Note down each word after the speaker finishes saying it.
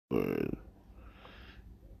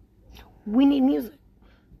We need music.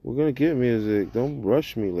 We're gonna get music. Don't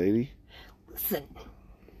rush me, lady. Listen.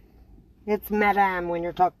 It's Madame when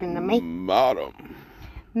you're talking to me. Madam.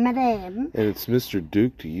 Madame. And it's Mr.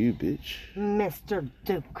 Duke to you, bitch. Mr.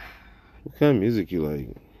 Duke. What kind of music you like?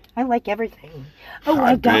 I like everything. Oh,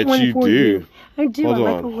 I've got one for you. I do. I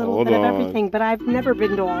like a little bit of everything, but I've never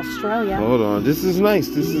been to Australia. Hold on. This is nice.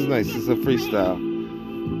 This is nice. This is a freestyle.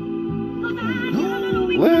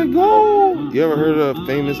 Let it go. You ever heard of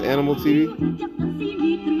Famous Animal TV?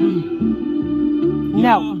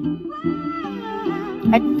 No.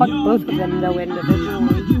 I'd fuck both of them, though, individually.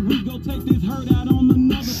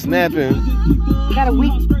 Snapping. Got a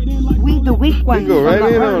weak, the weak one. You go right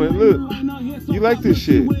in on it. Look. You like this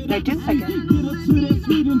shit. I do like it.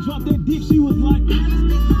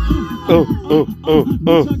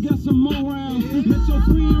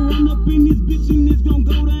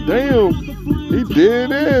 Damn. He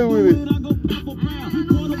did it with it.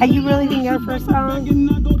 Hey, you really think they're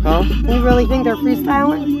freestyling? Huh? You really think they're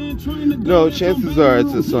freestyling? No, chances are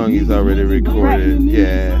it's a song he's already recorded. Right.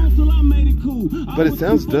 Yeah. But it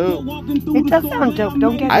sounds dope. It does sound dope.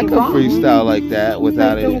 Don't get me wrong. I could freestyle like that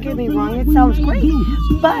without it. Don't get me wrong. It sounds great.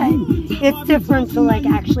 But it's different to like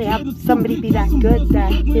actually have somebody be that good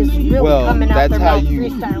that is really coming out their mouth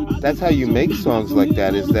freestyling. That's how you make songs like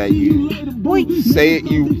that. Is that you say it.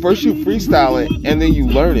 You first you freestyle it and then you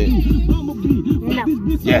learn it. No.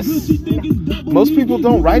 Yes. No. Most people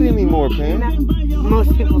don't write anymore, Pam. No.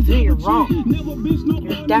 Most people do. You're wrong.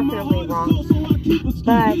 You're definitely wrong.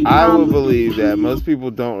 But I will believe that most people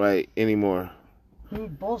don't write anymore.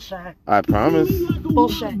 Bullshit. I promise.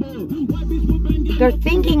 Bullshit. They're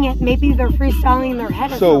thinking it. Maybe they're freestyling in their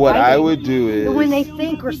head. So what I would do is, when they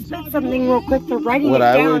think or spit something real quick, they're writing it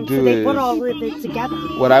down. So they put all of it together.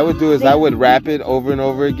 What I would do is I would rap it over and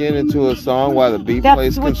over again into a song while the beat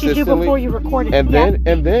plays consistently. That's what you do before you record it.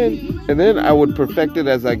 And then I would perfect it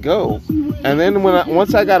as I go. And then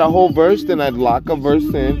once I got a whole verse, then I'd lock a verse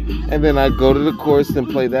in, and then I'd go to the chorus and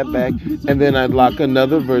play that back, and then I'd lock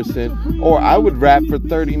another verse in. Or I would rap for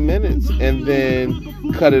 30 minutes and then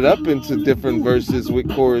cut it up into different verses with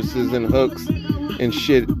choruses and hooks and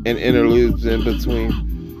shit and interludes in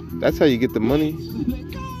between. That's how you get the money.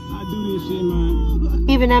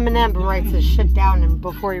 Even Eminem writes his shit down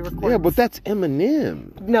before he records. Yeah, but that's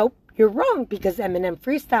Eminem. Nope. You're wrong, because Eminem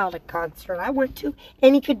freestyled a concert I went to,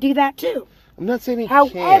 and he could do that too. I'm not saying he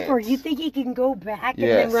However, can't. you think he can go back and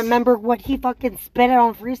then remember what he fucking spit out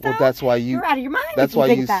on freestyle? Well, that's why you're out of your mind. That's why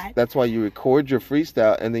you That's why you record your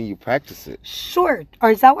freestyle and then you practice it. Sure.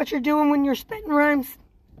 Or is that what you're doing when you're spitting rhymes?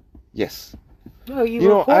 Yes. Oh, you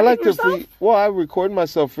know, I like yourself? I record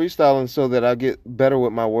myself freestyling so that I get better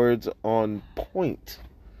with my words on point.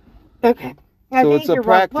 Okay. So it's a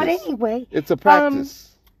practice. But anyway, it's a practice.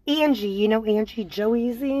 Angie, you know Angie,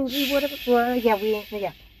 Joey's Angie, whatever. Well,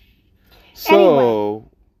 yeah. So,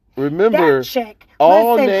 anyway, remember, that chick,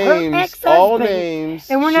 all names,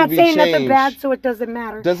 and we're not saying nothing bad, so it doesn't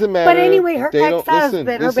matter. Doesn't matter. But anyway, her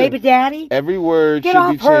ex-husband, her baby daddy, every word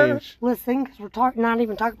should be changed. Listen, because we're talking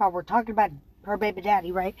about her baby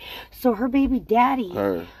daddy, right? So her baby daddy,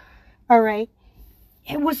 all right,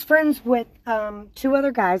 it was friends with two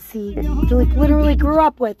other guys he literally grew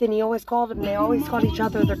up with, and he always called them. They always called each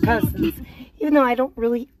other their cousins, even though I don't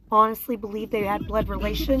really honestly believe they had blood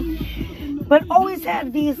relation, but always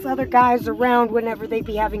had these other guys around whenever they'd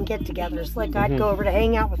be having get-togethers. Like I'd go over to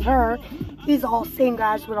hang out with her. These all same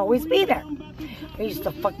guys would always be there. I used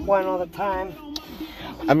to fuck one all the time.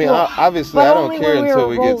 I mean, obviously, I don't care until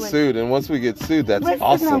we get sued. And once we get sued, that's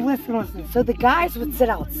awesome. Listen. So the guys would sit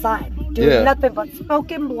outside doing nothing but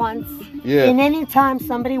smoking blunts. Yeah. And anytime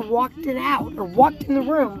somebody walked in the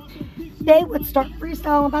room, they would start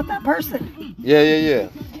freestyling about that person. Yeah.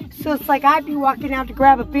 So it's like I'd be walking out to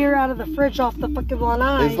grab a beer out of the fridge off the fucking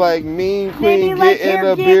lanai. It's like Mean Queen getting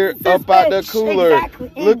a beer up out the cooler.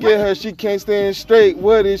 Exactly. Look at her. She can't stand straight.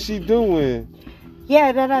 What is she doing?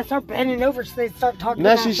 Yeah, then I start bending over so they start talking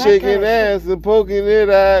now about she's shaking ass and poking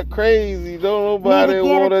it out crazy. Don't nobody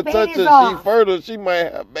want to touch her. She's fertile. She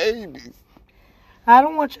might have babies. I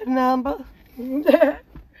don't want your number.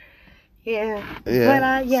 Yeah.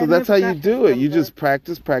 So that's how you do it. You just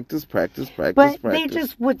practice. But they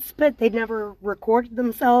just would spit. They never recorded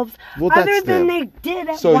themselves. Well, other than they did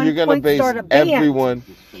at so one you're gonna point base start a band. Everyone.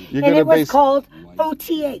 And it was called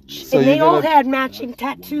OTH. So and they all had matching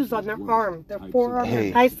tattoos on their arm. Their forearm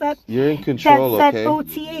and bicep. You're in control, that said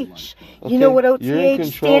OTH. You know what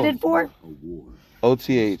OTH standed for?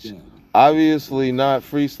 OTH. Obviously not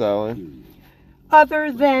freestyling.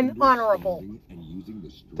 Other than honorable.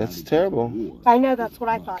 That's terrible. I know, that's what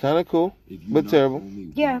I thought. Kind of cool, but terrible.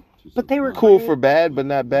 Yeah, But they were Cool great. for bad, but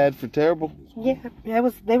not bad for terrible. Yeah,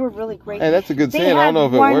 they were really great. Hey, that's a good They saying. I don't know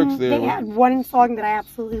if it had works there. They had one song that I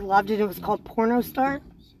absolutely loved, and it was called Porno Star.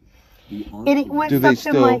 And it went Do they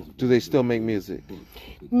something like, do they still make music?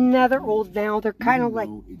 no, they're old now. They're kind of like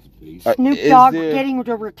Uh, Snoop is Dogg there- getting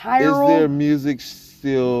to retire Is old. their music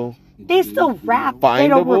still They still rap. They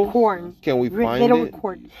don't findable? record. Can we They find don't it?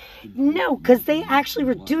 record. No, because they actually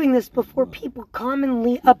were doing this before people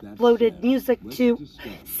commonly uploaded music to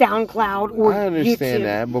SoundCloud or I understand YouTube.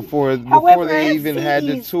 that before However, I they have even had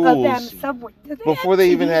the CDs of them tools. somewhere. Before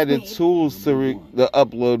they even had the CDs made. tools to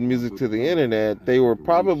upload music to the internet, they were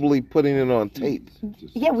probably putting it on tape.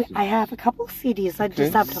 Yeah, I have a couple of CDs. I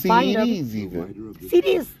just have to find them. CDs even.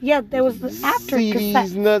 CDs, yeah, there was the after CDs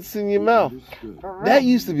cassette. nuts in your mouth. That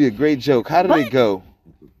used to be a great joke. How did it go?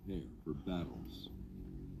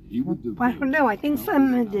 I don't know. I think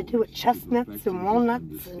something to do with chestnuts and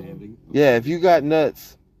walnuts and Yeah, if you got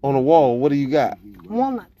nuts on a wall, what do you got?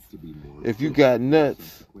 walnuts. If you got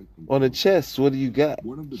nuts on the chest, what do you got?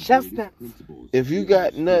 Chestnuts. If you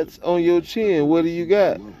got nuts on your chin, what do you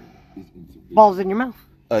got? Balls in your mouth.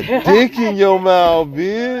 A dick in your mouth,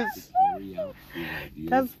 bitch.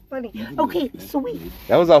 That's funny. Okay, sweet.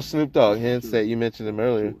 That was off Snoop Dogg, hence that you mentioned him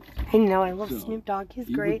earlier. I know, I love Snoop Dogg. He's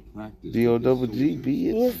great. D-O-double-G,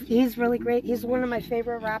 bitch. He's really great. He's one of my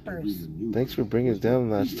favorite rappers. Thanks for bringing it down a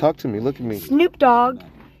notch. Talk to me. Look at me. Snoop Dogg,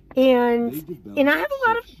 and I have a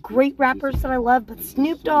lot of great rappers that I love, but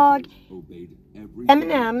Snoop Dogg,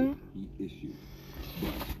 Eminem,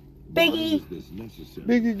 Biggie.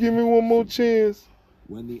 Biggie, give me one more chance.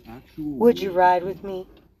 Would you ride with me?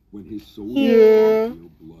 Yeah.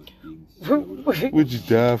 Would you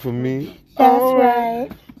die for me? That's right.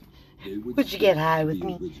 Would you get high with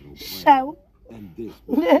me? So.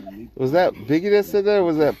 Was that Biggie that said that, or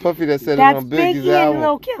was that Puffy that said That's it on Biggie's Biggie album? and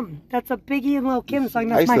Lil Kim. That's a Biggie and Lil Kim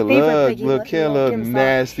song. I That's used my to favorite love Biggie Lil Kim, little Kim song.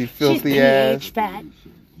 nasty, filthy She's ass. PH fat.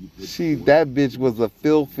 That bitch was a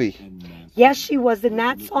filthy. Yes, she was, and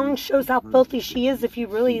that song shows how filthy she is if you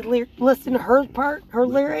really listen to her part, her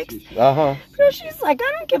lyrics. Uh-huh. So she's like,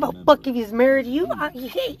 I don't give a fuck if he's married to you.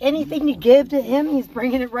 Hey, anything you give to him, he's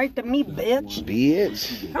bringing it right to me, bitch.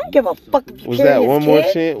 Bitch. I don't give a fuck if you Was carry that his one more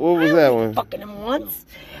kid. chant? What was I that only one? Fucking him once.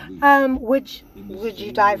 Would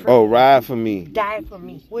you die for Oh, me? ride for me. Die for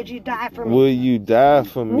me. Would you die for me? Would you die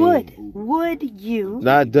for me? Would you?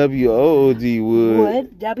 Not W-O-O-D, would.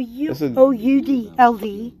 Would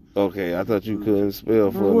W-O-U-D-L-D. Okay, I thought you couldn't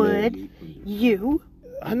spell for me. Would you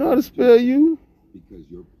I know how to spell you.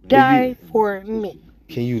 die for me?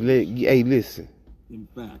 Can you hey, listen.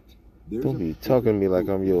 Don't be talking to me like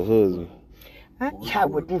I'm your husband. I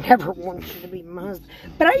would never want you to be my husband,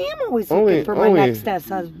 but I am always looking Only- for my only- next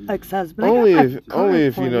ex-husband. Only I got my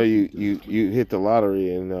if you current know one. you hit the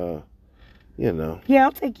lottery and you know. Yeah,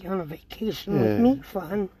 I'll take you on a vacation with Yeah. me.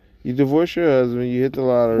 Fun. You divorce your husband, you hit the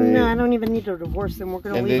lottery. No, I don't even need to divorce him. We're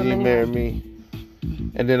gonna and leave then him you anyway. marry me.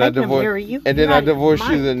 And then I I'm gonna divorce marry you. and then You're I out of your divorce you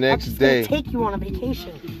mind. the I'm next just gonna day. take you on a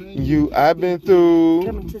vacation. I've been through.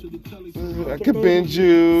 Coming to I could bend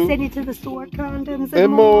you. Send you to the store, condoms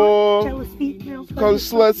And more. Jealous females. Cause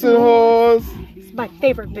sluts and whores. It's my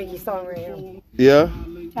favorite Biggie song right here. Yeah.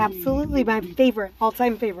 Absolutely my favorite,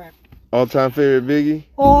 all-time favorite. All-time favorite Biggie.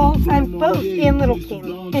 All-time both and Little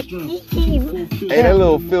Kim. Hey, that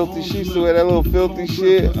little filthy, she used to wear that little filthy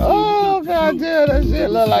shit. Oh, goddamn, that shit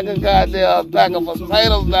look like a goddamn bag of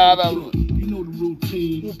potatoes down there.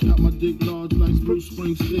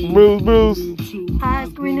 Bruce. Eyes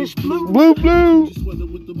greenish blue. Blue.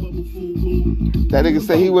 That nigga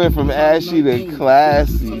say he went from ashy to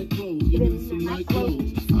classy.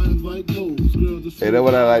 Hey, that's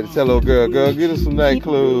what I like to tell little girl. Girl, get us some night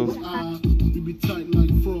clothes.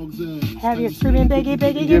 Have you screaming,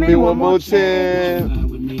 Biggie, Give me one more chance.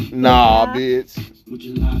 Nah, bitch.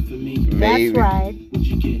 Maybe. That's right.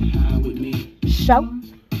 Show.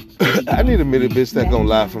 I need a minute bitch that gonna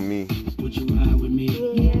lie for me.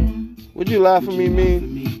 Yeah. Would you lie for me,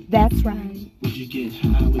 me? That's right.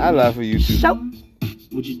 I lie for you too. Show.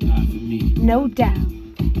 No doubt.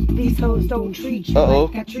 These hoes don't treat you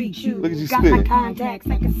like I treat you. Look at you Got my spit. contacts,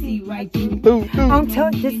 I can see right through. Ooh. I'm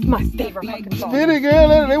telling you, this is my favorite fucking song. Spit it,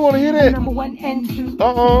 girl. They wanna hear that. Number 1 and 2.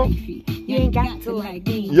 You ain't got to like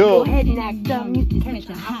me. Yo. Go ahead and act dumb. You can catch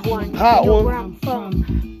a hot one. Hot you know one. where I'm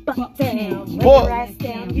from. Buck down. Lay What? your ass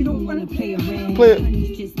down. You don't want to play around. Play it.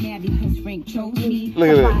 He's just mad because Frank chose me. Look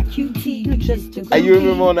at that. QT, you just a Hey, you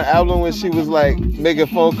remember on the album when she was like making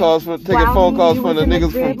phone calls taking phone calls from the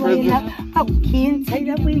niggas from prison? Oh, can't say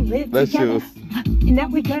that we live That shit together. was. And that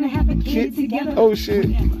we're gonna have a kid together. Oh shit.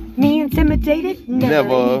 Me intimidated?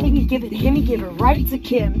 Never. Gimme, give it him, give it right to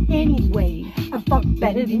Kim. Anyway, I fuck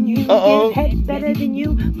better than you. Uh-oh. Get head better than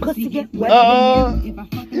you. Pussy get wetter than you.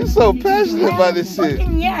 You're so passionate about this shit.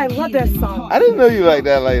 Fucking yeah, I love that song. I didn't know you like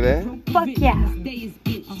that like that. Fuck yeah.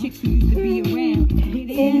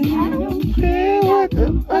 And I don't care what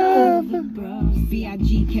the other.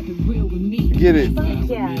 Get it? fuck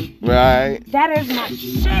yeah. Right. That is my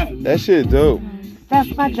shit. That shit dope.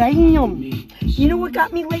 That's my jam. You know what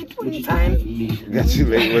got me late one time? Got you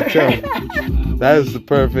late. What tell me? That is the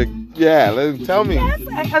perfect. Yeah, tell me.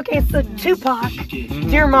 Yes. Okay, so Tupac,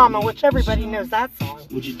 Dear Mama, which everybody knows that song.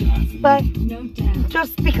 But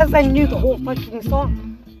just because I knew the whole fucking song.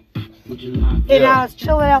 And I was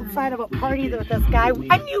chilling outside of a party with this guy.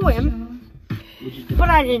 I knew him, but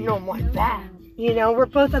I didn't know him like that. You know, we're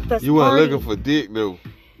both at this You weren't party. looking for dick though.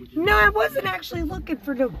 No, I wasn't actually looking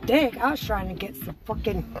for no dick. I was trying to get some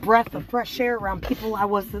fucking breath of fresh air around people I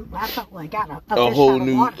felt like I got A whole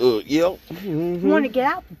new, yep. I want to get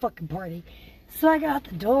out the fucking party. So I got out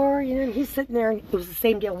the door, you know, and he's sitting there, and it was the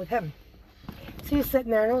same deal with him. So he's sitting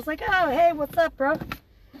there, and I was like, oh, hey, what's up, bro?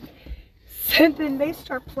 So then they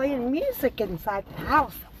start playing music inside the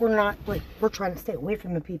house. We're trying to stay away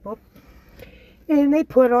from the people. And they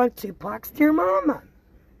put on Tupac's Dear Mama.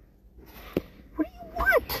 What do you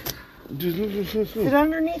want? Is it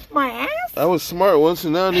underneath my ass? I was smart once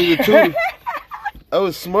and now I need a tutor. I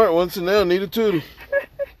was smart once and now I need a tutor.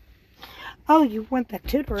 Oh, you want the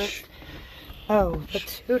tutor? Oh, the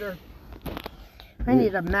tutor. I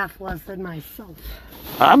need a math lesson myself.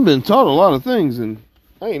 I've been taught a lot of things and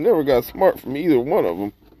I ain't never got smart from either one of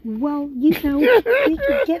them. Well, you know, you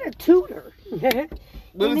could get a tutor.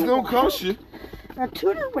 But it's gonna cost you. A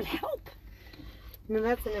tutor would help. No,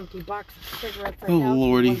 that's an empty box of cigarettes. Oh,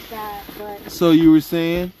 Lordy. Like that, but So you were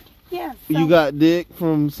saying yeah, you got dick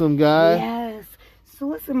from some guy? Yes. So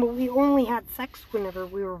listen, but we only had sex whenever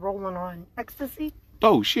we were rolling on ecstasy.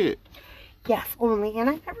 Oh, shit. Yes, only. And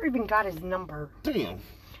I never even got his number. Damn.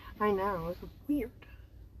 I know. It was weird.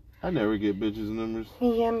 I never get bitches' numbers.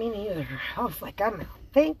 Yeah, me neither. I was like, I'm out.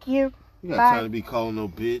 Thank you. You got Bye. time to be calling no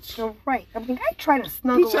bitch. So, right. I mean, I try to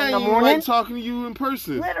snuggle Bitch, I in the ain't even morning. like talking to you in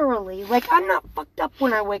person. Literally. Like, I'm not fucked up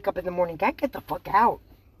when I wake up in the morning. I get the fuck out.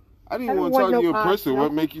 I didn't I want don't to talk want to you in no person. no.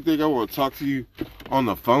 What make you think I want to talk to you on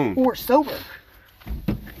the phone? Or sober.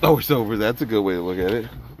 Oh, it's over. That's a good way to look at it.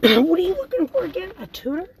 What are you looking for again? A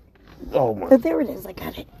tutor? Oh, my. Oh, there it is. I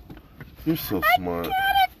got it. You're so smart. I got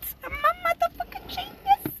it. I'm a motherfucking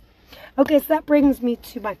genius. Okay, so that brings me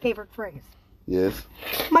to my favorite phrase. Yes.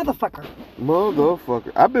 Motherfucker.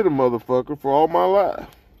 Motherfucker. I've been a motherfucker for all my life.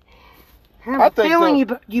 I have a feeling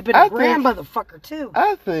you've been a grand think- motherfucker, too.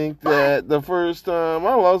 I think that the first time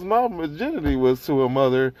I lost my virginity was to a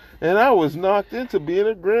mother, and I was knocked into being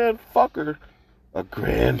a grand fucker. A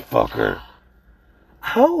grand fucker.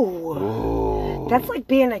 Oh. Oh. That's like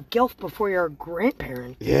being a gilf before you're a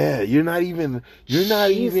grandparent. Yeah, you're not even.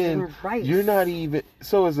 Jesus Christ.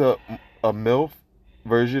 So is a MILF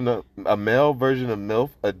version of a male version of MILF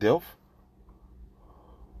a DILF?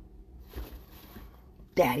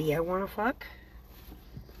 Daddy, I want to fuck.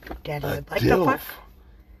 Daddy, A I'd like to DILF. fuck.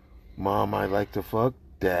 Mom, I like to fuck.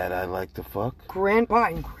 Dad, I like to fuck. Grandpa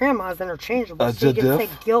and grandma's interchangeable. A So you can jadilf? say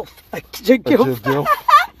gilf. A A jadilf. jadilf.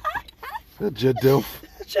 A jadilf.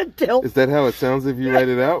 Jadilf. Is that how it sounds if you write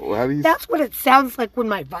it out? How do you? That's what it sounds like when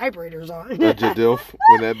my vibrator's on. A jadilf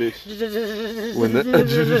when that bitch. When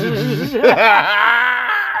the.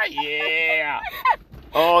 Yeah.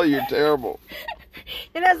 Oh, you're terrible.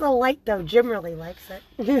 It has a light though. Jim really likes it.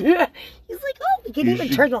 He's like, oh, we can You even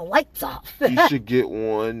should- turn the lights off. You should get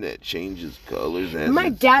one that changes colors. As My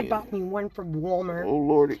it's dad in. bought me one from Walmart. Oh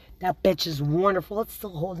Lordy, That bitch is wonderful. It's still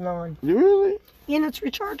holding on. you really? And it's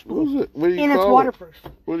rechargeable. Who's it? What do you And it's call it? waterproof.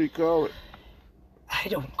 What do you call it? I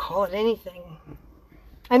don't call it anything.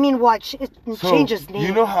 I mean, watch. It changes names.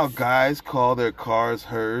 You know how guys call their cars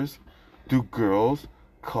hers? Do girls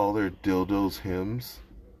call their dildos hims?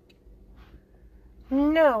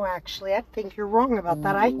 No, actually, I think you're wrong about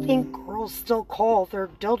that. I think girls still call their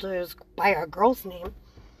dildos by a girl's name.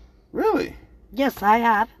 Really? Yes, I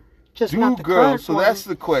have. Just Do not the girls? current So one. that's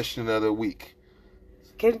the question of the week.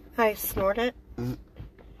 Can I snort it? That's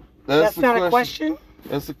That's the not a question?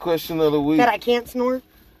 That's the question of the week. That I can't snort?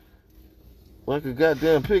 Like a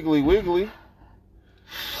goddamn Piggly Wiggly.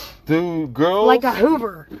 Do girls? Like a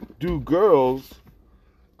Hoover. Do girls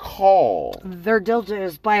call Their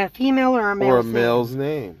dildos by a female or a male? or a male's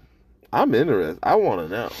name? I'm interested. I want to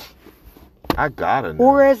know. I gotta know.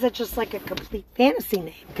 Or is it just like a complete fantasy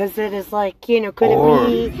name? Because it is like, you know, could Or-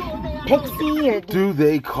 it be Pixie or Do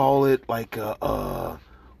they call it like a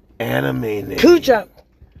anime name? Cujo?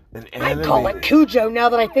 An I animated. call it Cujo. Now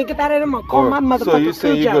that I think about it, I'm gonna call my motherfucker So you're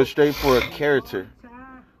saying Cujo. you go straight for a character.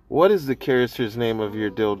 What is the character's name of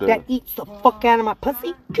your dildo? That eats the fuck out of my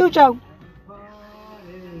pussy? Cujo.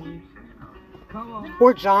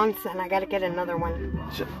 Or Johnson. I gotta get another one.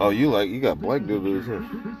 Oh, you got black dildos, huh?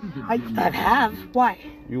 I have. Why?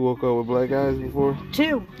 You woke up with black eyes before?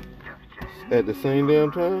 2. At the same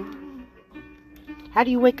damn time? How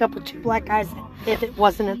do you wake up with 2 black eyes if it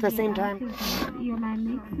wasn't at the same time?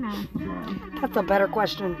 That's a better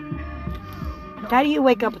question. How do you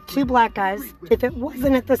wake up with 2 black eyes if it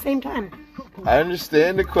wasn't at the same time? I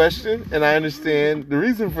understand the question, and I understand the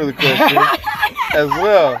reason for the question as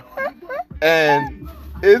well. And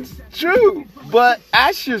it's true, but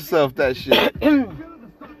ask yourself that shit.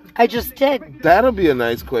 I just did. That'll be a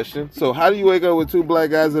nice question. So how do you wake up with 2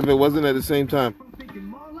 black eyes if it wasn't at the same time?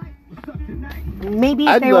 Maybe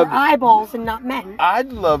if they were eyeballs and not men.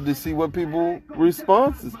 I'd love to see what people's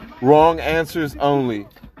responses. Wrong answers only.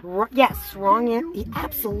 Yes, wrong.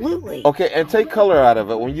 Absolutely. Okay, and take color out of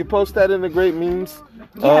it. When you post that in the Great Memes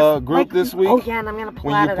group this week. Oh yeah, and I'm gonna pull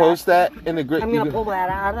when out you of post that. in the Great. I'm gonna pull that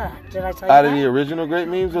out of that. Did I tell you out that? of the original Great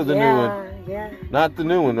Memes or the new one? Yeah. Not the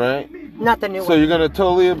new one, right? Not the new one. So you're gonna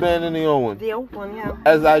totally abandon the old one? The old one, yeah.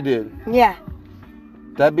 As I did. Yeah.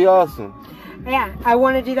 That'd be awesome. Yeah, I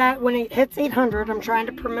want to do that when it hits 800. I'm trying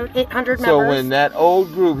to promote 800 members. So when that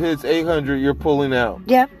old group hits 800, you're pulling out.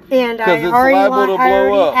 Yep, and I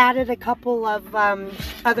already added a couple of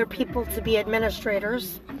other people to be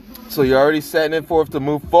administrators. So you're already setting it forth to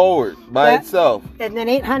move forward by itself. And then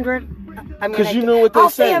 800, I'm going to... you know what they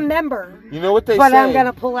I'll say. Say a member. You know what they say. But I'm going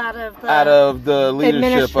to pull out of the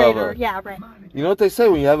leadership of it. Yeah, right. You know what they say,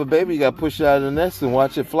 when you have a baby, you got to push it out of the nest and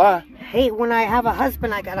watch it fly. Hey, when I have a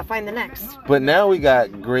husband, I got to find the next. But now we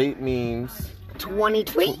got Great Memes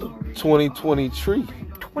 2020. 2023.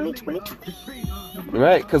 2023.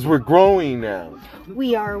 Right, because we're growing now.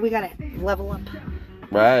 We are. We got to level up.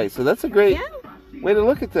 Right, so that's a great way to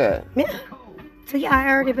look at that. Yeah. So yeah, I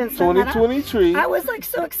already been setting that up. 2023. I was like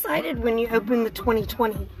so excited when you opened the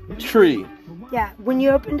 2020. Tree. Yeah, when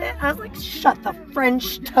you opened it, I was like, shut the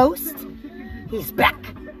French toast. He's back.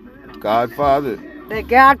 Godfather. The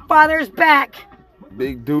Godfather's back.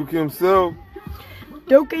 Big Duke himself.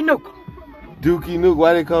 Dookie Nuke. Dookie Nuke.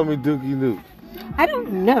 Why they call me Dookie Nuke? I don't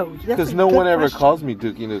know. Because no one ever calls me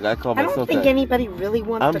Dookie Nuke. I call myself that. I don't think anybody really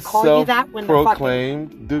wants to call you that when they're fucking. I'm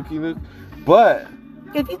self-proclaimed Dookie Nuke. But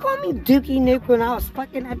if you called me Dookie Nuke when I was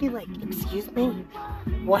fucking, I'd be like, excuse me?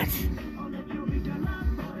 What?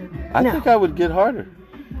 I think I would get harder.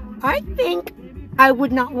 I think I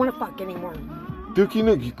would not want to fuck anymore. Dookie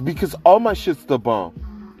Nuke, because all my shit's the bomb.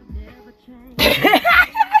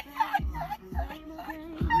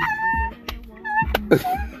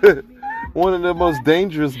 One of the most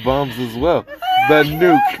dangerous bombs as well. The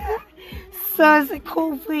nuke. So is it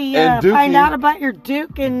cool if we find out about your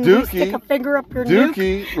Duke and you stick a finger up your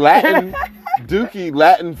Dookie, nuke? Latin. Dookie,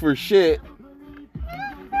 Latin for shit.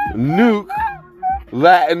 Nuke,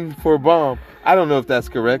 Latin for bomb. I don't know if that's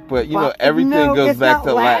correct, but you know, everything goes back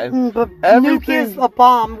to Latin. But nuke is a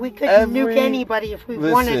bomb. We could nuke anybody if we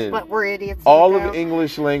wanted, but we're idiots. All of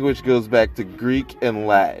English language goes back to Greek and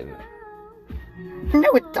Latin.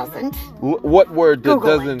 No, it doesn't. What word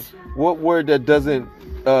that doesn't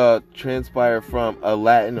transpire from a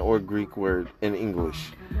Latin or Greek word in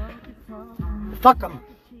English? Fuck them.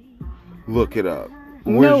 Look it up.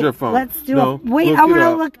 Where's your phone? Let's do it. Wait, I want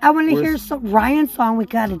to look. I want to hear some Ryan's song. We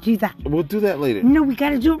got to do that. We'll do that later. No, we got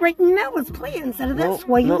to do it right now. Let's play it instead of this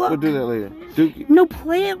while you look. We'll do that later. No,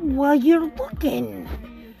 play it while you're looking.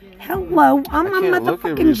 Hello, I'm a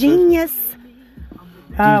motherfucking genius.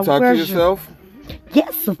 Do you talk to yourself?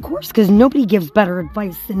 Yes, of course, because nobody gives better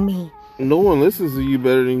advice than me. No one listens to you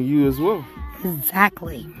better than you as well.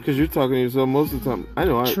 Exactly. Because you're talking to yourself most of the time. I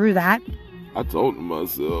know. True that. I told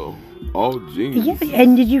myself. Oh, genius. Yeah,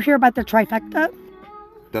 and did you hear about the trifecta?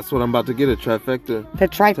 That's what I'm about to get, a trifecta. The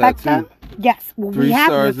trifecta? Tattoo. Yes. Well, we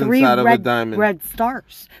have the 3 red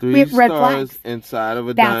stars. 3 we have red stars flags. Inside of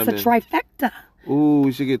a diamond. That's a trifecta. Ooh,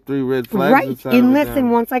 we should get 3 red flags inside of a and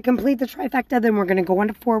diamond. once I complete the trifecta, then we're going to go on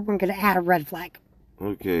to 4. We're going to add a red flag.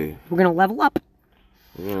 Okay. We're going to level up.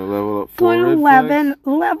 We're going to level up 4 red flags?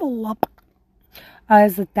 Level up.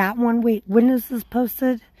 Is it that one? Wait, when is this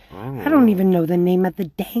posted? I don't even know the name of the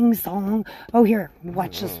dang song. Oh, here,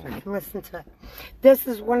 watch this one. Listen to it. This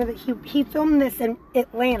is one of the... He filmed this in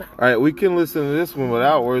Atlanta. All right, we can listen to this one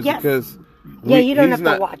without words because... you don't have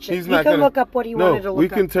to watch it. You can look up what he wanted to look up. We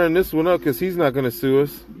can turn this one up because he's not going to sue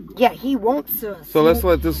us. Yeah, he won't sue us. So let's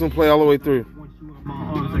let this one play all the way through.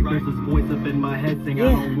 It's like there's this voice up in my head saying I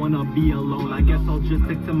don't wanna be alone. I guess I'll just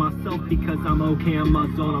stick to myself because I'm okay in my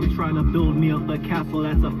zone. I'm trying to build me up a castle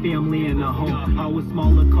that's a family and a home. I was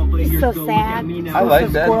small a couple of years ago. Sad. I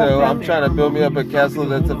like that though. I'm trying to build me up a castle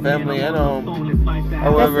that's a family and a home.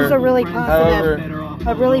 However, this is a really positive.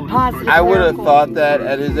 A really positive. I would have thought that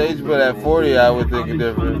at his age, but at 40, I would think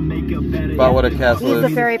different about what a castle is.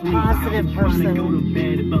 He's a very positive person.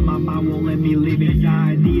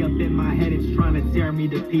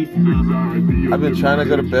 I've been trying to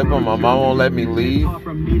go to bed, but my mom won't let me leave. I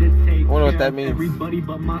wonder what that means. Everybody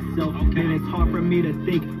but myself, man, it's hard for me to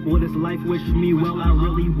think. What does life wish me? Well, I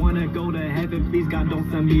really wanna go to heaven. Please, God, don't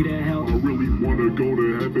send me to hell. I really wanna go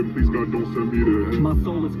to heaven. Please, God, don't send me to hell. My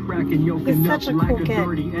soul is cracking, yoking up like a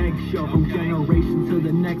dirty eggshell. From generation to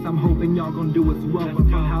the next, I'm hoping y'all gonna do as well. But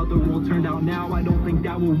from how the world turned out now, I don't think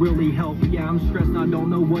that will really help. Yeah, I'm stressed, I don't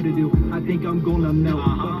know what to do. I think I'm gonna melt.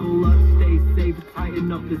 Buckle up, stay safe,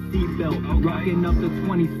 tighten up the seatbelt. Rocking up the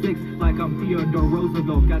 26 like I'm Theodore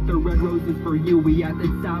Roosevelt. Got the red roses for you, we at the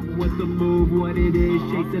top. What's the move, what it is?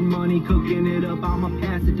 Chasing money, cooking it up, I'ma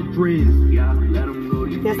pass it to Driz. Yeah, let him go.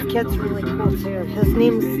 This kid's really cool too. His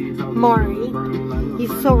name's Mari.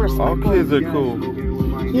 He's so respectful. All kids are cool.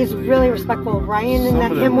 He's really respectful. Ryan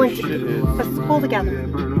and him went to school together.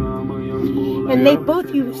 And they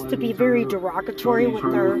both used to be very derogatory with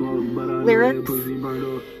their lyrics.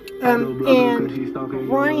 And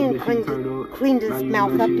Ryan cleaned his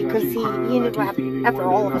mouth up because he knew after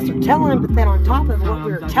all of us are telling him, but then on top of what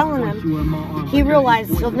we were telling him, he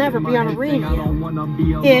realized he'll never be on a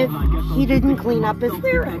radio if he didn't clean up his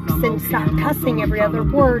lyrics and stop cussing every other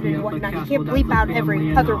word and whatnot. You can't bleep out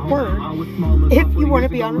every other word if you want to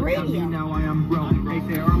be on the radio.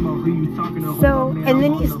 So, and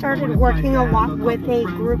then he started working a lot with a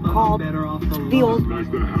group called the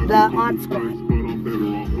Odd Squad.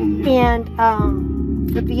 And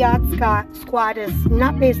the Odd Squad is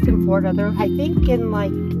not based in Florida. They're, I think, in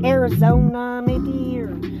like Arizona, maybe,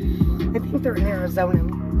 or I think they're in Arizona.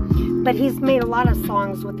 But he's made a lot of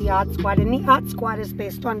songs with the Odd Squad, and the Odd Squad is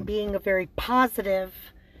based on being a very positive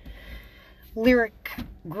lyric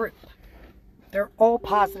group. They're all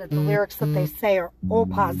positive. The lyrics that they say are all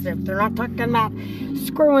positive. They're not talking about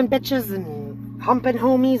screwing bitches and humping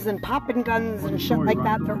homies and popping guns and shit like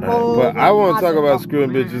that. They're all But I want to talk about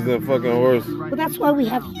screwing bitches and fucking horses. Well, that's why we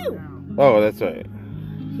have you. Oh, that's right.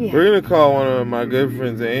 Yeah. We're going to call one of my good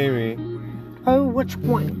friends, Amy. Oh, which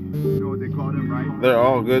one? They're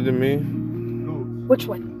all good to me. Which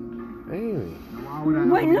one? Amy.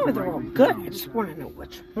 Well, no, they're all good. I just want to know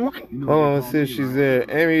which one. Hold on, let's see if she's there.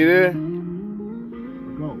 Amy, you there?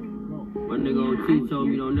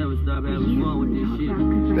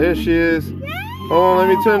 There she is. Hold on, let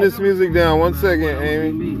me turn this music down. 1 second,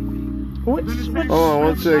 Amy. Which hold on,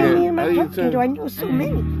 1 second. How do you turn? I know so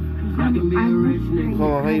many.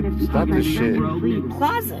 Hold on, how you stop this shit?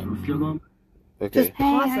 Closet. Okay. Just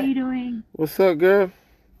pause how you doing? What's up, girl?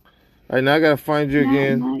 All right, now I gotta find you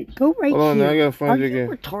again. Go right Hold on, here. now I gotta find you again.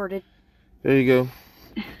 Retarded. There you go.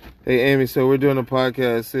 Hey, Amy, so we're doing a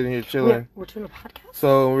podcast, sitting here chilling. We're doing a podcast?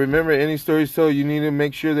 So remember, any stories told, you need to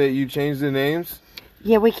make sure that you change the names.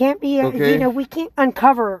 Yeah, we can't be, okay. You know, we can't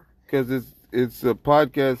uncover. Because it's a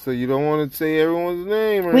podcast, so you don't want to say everyone's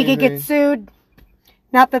name or we anything. could get sued.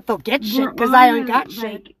 Not that they'll get shit, because I ain't got shit.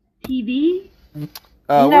 Like TV?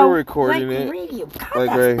 We're recording like it. Radio. God, like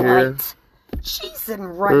that's right here. Cheese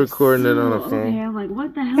and rice. We're recording it on a phone. Okay, I'm like,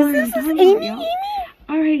 what the hell is are this you talking Amy? about?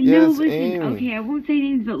 Alright, yes, no, listen. Amy. Okay, I won't say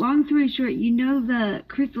names, but long story short, you know the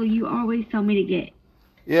crystal you always tell me to get.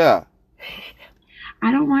 Yeah.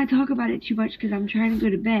 I don't want to talk about it too much because I'm trying to go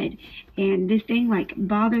to bed. And this thing, like,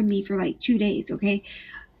 bothered me for, like, 2 days, okay?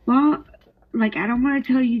 Well, like, I don't want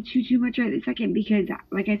to tell you too much right this second because,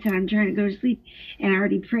 like I said, I'm trying to go to sleep. And I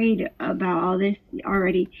already prayed about all this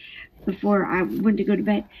already before I went to go to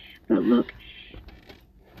bed. But look.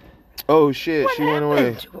 Oh, shit. She went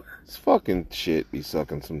away. It's fucking shit be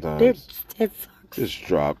sucking sometimes. It sucks. Just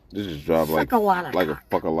drop like a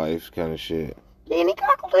fuck of life kind of shit. Danny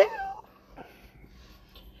Cockle.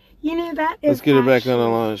 You know that is. Let's get her back on the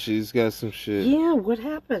line. She's got some shit. Yeah, what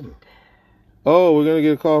happened? Oh, we're gonna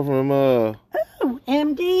get a call from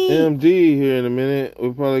MD. MD here in a minute.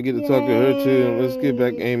 We'll probably get to talk to her too. Let's get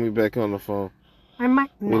Amy back on the phone. I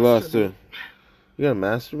might. We lost her. You gotta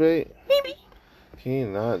masturbate? Maybe. Can you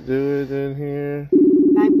not do it in here?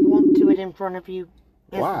 I won't do it in front of you.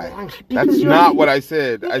 Why? That's not what I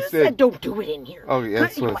said. I said don't do it in here. Oh,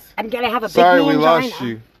 yes. I'm gonna have a big Sorry, we mangina. lost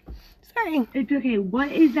you. Sorry. It's okay.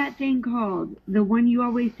 What is that thing called? The one you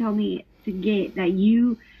always tell me to get that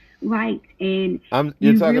you liked and you're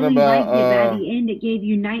you talking really about liked it, but at the end it gave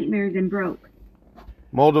you nightmares and broke.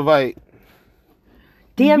 Moldavite.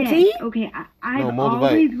 DMT? Yes, okay, I've No, Moldavite.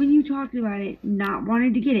 always, when you talked about it, not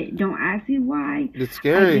wanted to get it. Don't ask me why. It's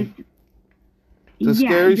scary. It's a Yeah,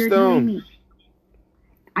 scary you're telling stone. me.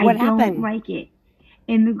 I What don't happened? like it.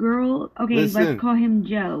 And the girl, okay, Listen. let's call him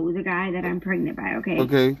Joe, the guy that I'm pregnant by, okay?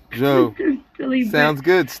 Okay, Joe. So silly, but Sounds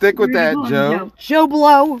good. Stick with we're gonna that, call him Joe. Joe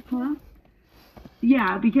Blow. Huh?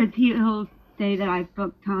 Yeah, because he'll say that I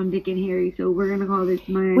fucked Tom, Dick, and Harry, so we're gonna call this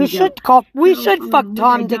man We Joe. should fuck Which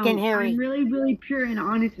Tom, I Dick, and don't. Harry. I'm really, really pure and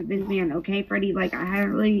honest with this man, okay, Freddie? Like, I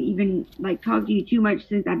haven't really even, like, talked to you too much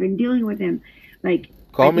since I've been dealing with him. Like,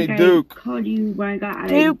 Call I me think Duke. I called you when I got out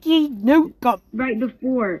of Dookie Nukem. right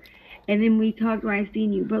before, and then we talked when I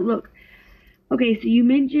seen you. But look, okay, so you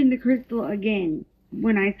mentioned the crystal again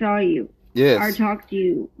when I saw you or Yes. talked to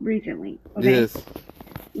you recently. Okay. Yes.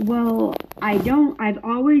 Well, I've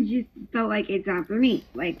always just felt like it's not for me.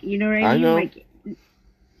 Like, you know what I mean? know. Like,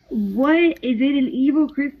 what is it? An evil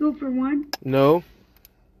crystal for one? No.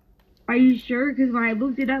 Are you sure? Because when I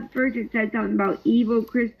looked it up first, it said something about evil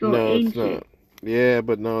crystal No, it's ancient. not. Yeah,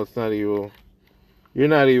 but no, it's not evil. You're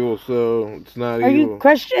not evil, so it's not Are evil. you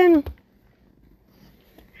Christian?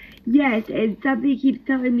 Yes, and something keeps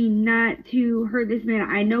telling me not to hurt this man.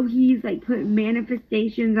 I know he's like put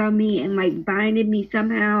manifestations on me and like binded me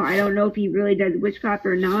somehow. I don't know if he really does witchcraft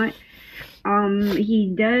or not.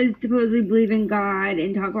 He does supposedly believe in God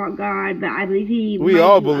and talk about God, but I believe he. We might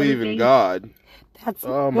all do other believe in things. God. That's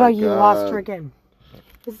Oh my well, you lost God. her again.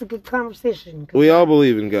 This is a good conversation. We all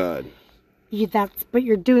believe in God. But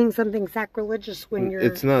you're doing something sacrilegious when you're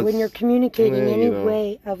It's not- when you're communicating you any know.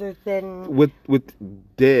 way other than With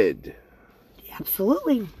dead.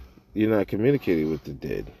 absolutely. You're not communicating with the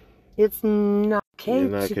dead. It's not okay You're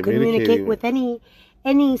not to communicating communicate with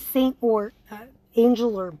any saint or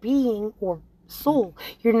angel or being or soul.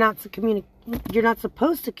 You're not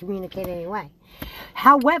supposed to communicate anyway.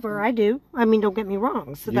 However, I do. I mean, don't get me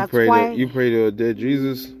wrong. So that's why you pray to a dead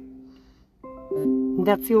Jesus.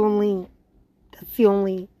 that's the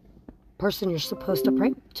only person you're supposed to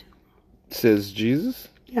pray to. Says Jesus.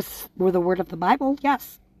 Yes, or the word of the Bible.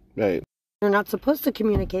 Yes. Right. You're not supposed to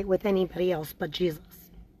communicate with anybody else but Jesus.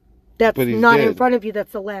 That's But he's not in dead. front of you.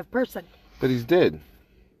 That's a live person. But he's dead.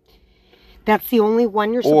 That's the only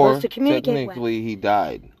one you're Or supposed to communicate with. technically he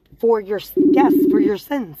died. For your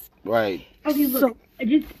sins. Right. Okay, look, So-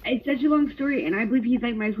 it's such a long story, and I believe he's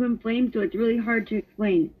like my twin flame, so it's really hard to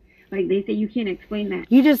explain. Like they say, you can't explain that.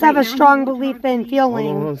 You just have Right a now, strong he won't belief talk to and me. feeling,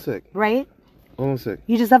 Hold on a sec. right? Hold on a sec.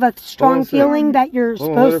 You just have a strong on a sec. feeling that you're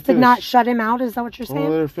Hold on, let her supposed to not finish. shut him out. Is that what you're Hold on,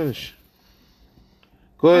 saying? let her finish.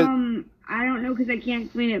 Go ahead. I don't know because I can't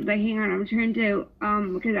explain it, but hang on, I'm trying to,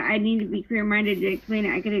 because I need to be clear-minded to explain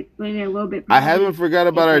it. I could explain it a little bit. I haven't forgot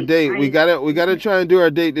about our date. We gotta try and do our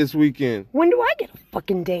date this weekend. When do I get a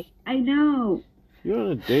fucking date? I know. You're on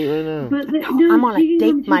a date right now. But I'm on a she can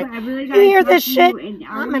date, come too, Mike. but I really You gotta hear talk this to you, shit? and I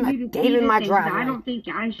I'm want in a you to date see in my this thing, 'cause driveway. I don't think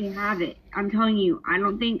I should have it. I'm telling you, I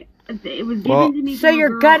don't think it was given Well- to me. So from a your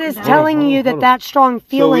girl gut is that- telling Hold on, you hold that on. that strong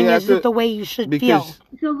feeling have isn't to- the way you should feel. because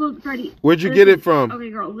So look, Freddie. where'd you get it from? Okay,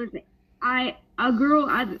 girl, listen. A girl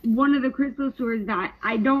at one of the crystal stores that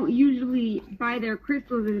I don't usually buy their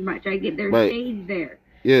crystals as much. I get their Right. shades there.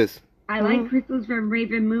 Yes. I like crystals from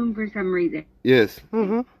Raven Moon for some reason. Yes.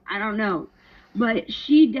 Mm-hmm. I don't know. But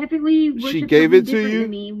she definitely was She gave it to you? than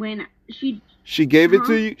me when she She gave it Huh?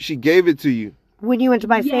 to you. She gave it to you When you went to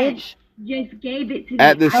buy Yes. sage, just gave it to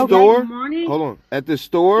at me. the I store. didn't want it. Hold on. At the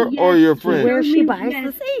store Yes. or your So friend? where she me- buys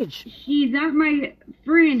yes. the sage. She's not my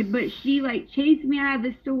friend, but she like chased me out of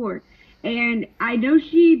the store. And I know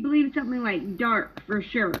she believes something like dark for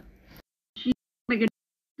sure. She like a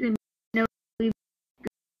no believe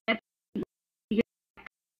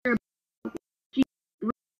she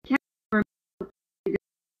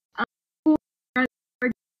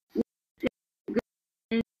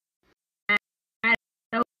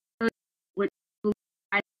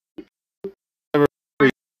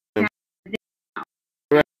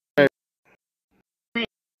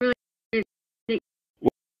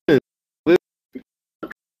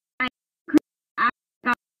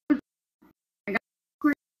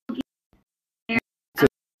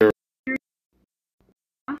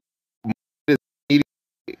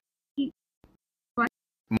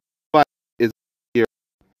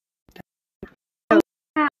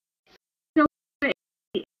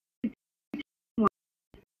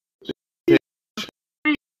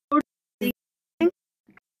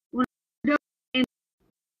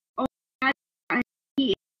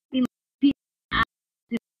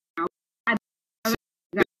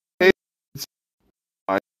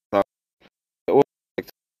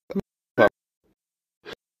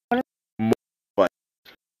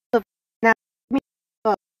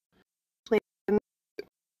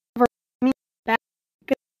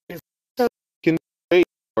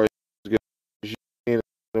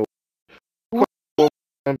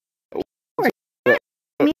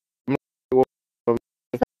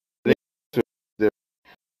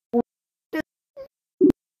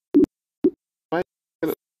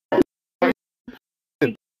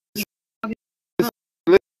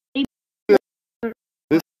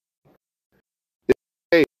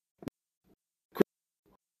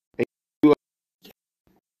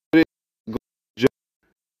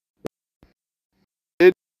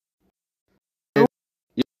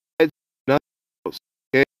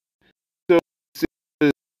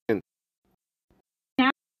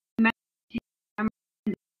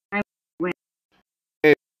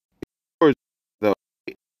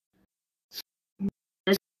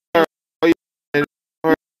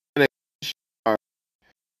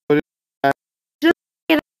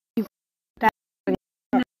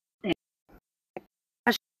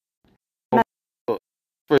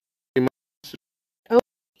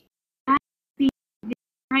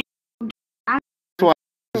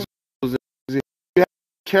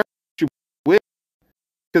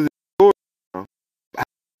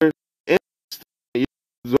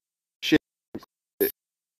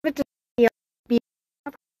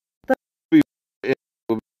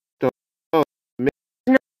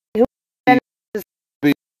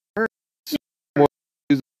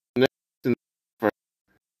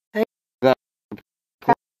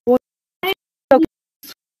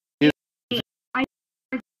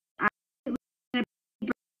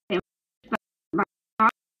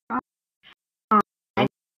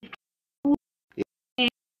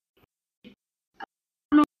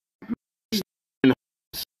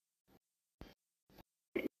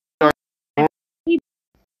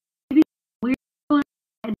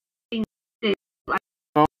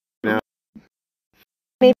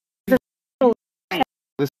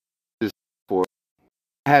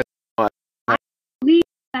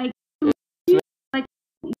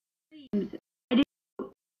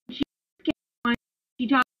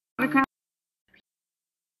Yeah,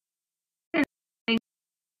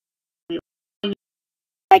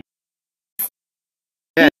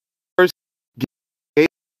 first gave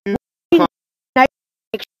you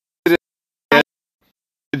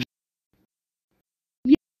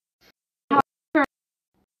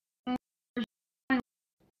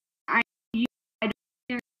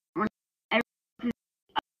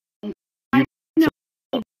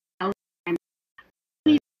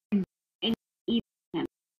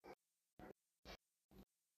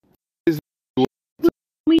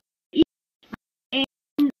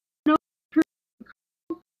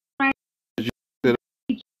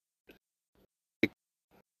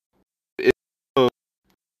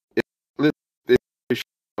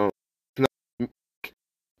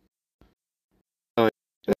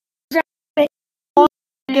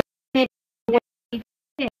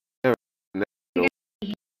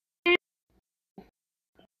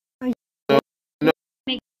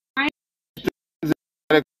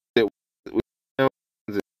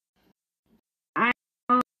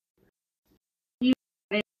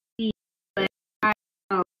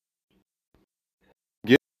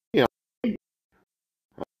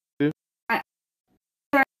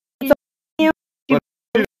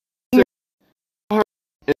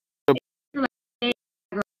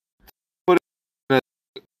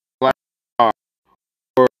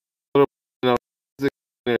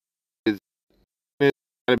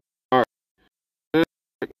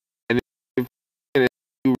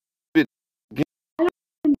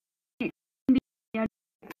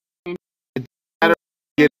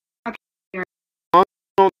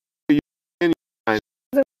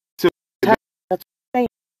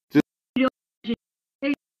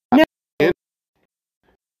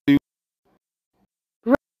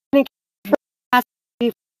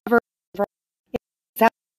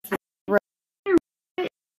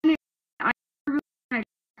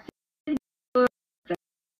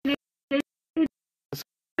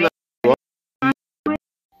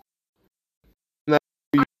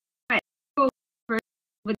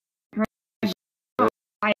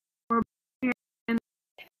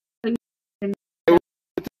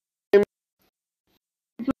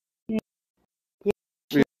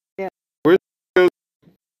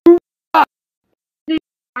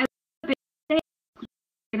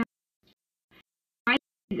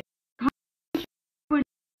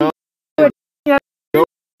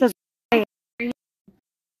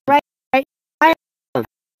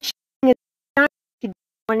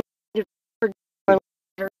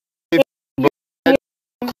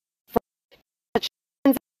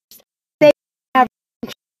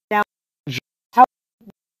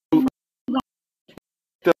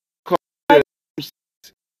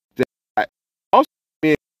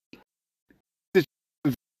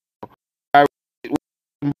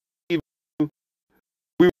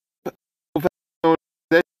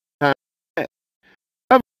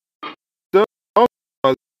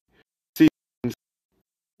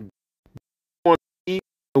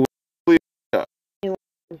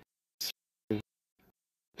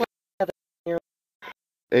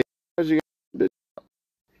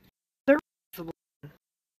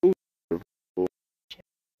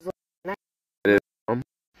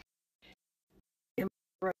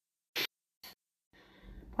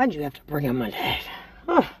Why'd you have to bring him my dad?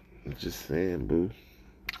 Huh. Just saying, boo.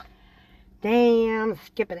 Damn,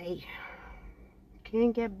 skip it 8.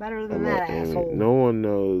 Can't get better than that, asshole. No one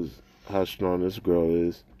knows how strong this girl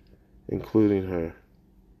is, including her.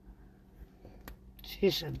 She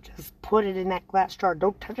should just put it in that glass jar.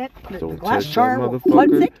 Don't touch it. Put it in the Don't glass touch jar. that We'll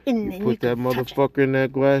cleanse motherfucker. it, and then Put that motherfucker in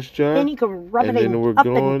that glass jar. Then you can rub and it then in we're up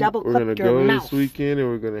going, and double we're click gonna your go mouse. this weekend, and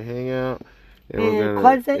we're gonna hang out, and we're gonna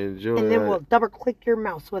cleanse it, enjoy and then that. we'll double click your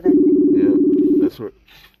mouse with it. Yeah, that's what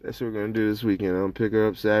we're gonna do this weekend. I'm gonna pick her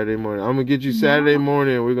up Saturday morning. I'm gonna get you Saturday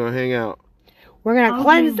morning, and we're gonna hang out. We're gonna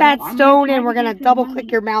cleanse that stone, and we're gonna double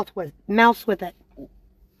click your mouse with it.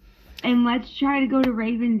 And let's try to go to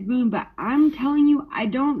Raven's Moon, but I'm telling you, I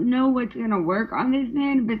don't know what's gonna work on this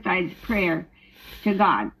man besides prayer to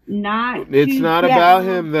God. It's not about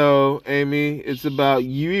him though, Amy. It's about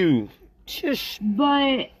you. Shush.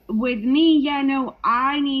 But with me,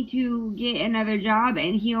 I need to get another job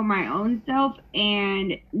and heal my own self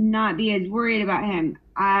and not be as worried about him.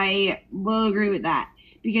 I will agree with that.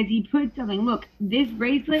 Because he put something, look, this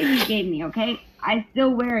bracelet he gave me, okay? I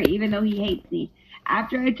still wear it even though he hates me.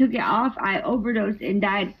 After I took it off, I overdosed and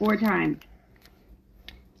died 4 times.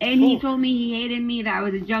 And he told me he hated me, that I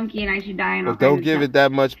was a junkie and I should die. Well, don't give it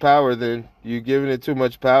that much power then. You're giving it too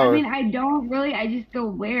much power. I mean, I don't really, I just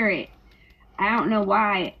still wear it. I don't know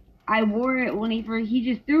why. I wore it when he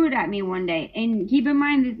just threw it at me one day. And keep in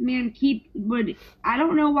mind, this man I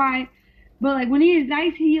don't know why, but like when he is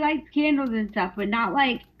nice, he likes candles and stuff, but not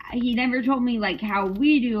like, he never told me like how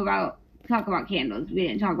we do talk about candles. We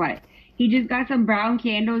didn't talk about it. He just got some brown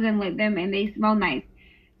candles and lit them, and they smell nice.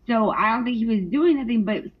 So I don't think he was doing nothing,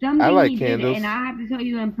 but something I like he candles. did, and I have to tell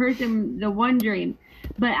you in person the one dream.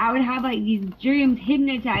 But I would have like these dreams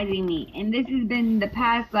hypnotizing me, and this has been the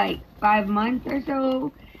past like 5 months or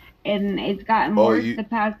so, and it's gotten worse the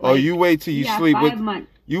past. You wait till you sleep 5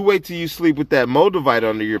 months. You wait till you sleep with that Moldavite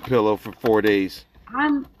under your pillow for 4 days.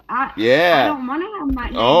 I Yeah. don't want to have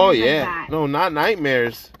nightmares. Oh like yeah. that. No, not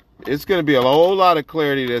nightmares. It's gonna be a whole lot of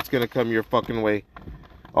clarity that's gonna come your fucking way.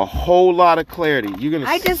 A whole lot of clarity. You're gonna.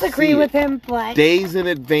 I disagree with him, but days in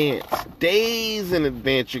advance. Days in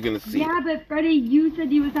advance, you're gonna see. Yeah, but Freddie, you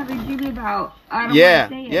said you was having a dream about. I don't Yeah,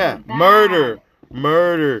 want to say it, yeah. but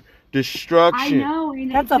Murder, destruction. I know.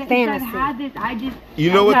 And That's a since fantasy. I've had this,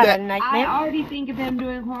 You know what Not a that? I nightmare. already think of him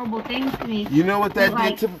doing horrible things to me. You know what that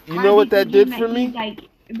Like, did to? You I'd know be what that thinking did for that me? he's like,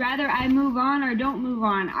 rather I move on or don't move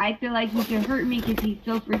on. I feel like he can hurt me because he's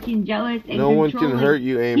so freaking jealous and No one can controlling. hurt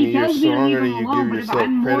you, Amy. He You're tells me to leave stronger than him you alone, give but if yourself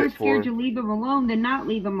I'm more credit scared for. to leave him alone than not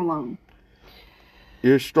leave him alone.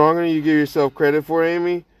 You're stronger than you give yourself credit for,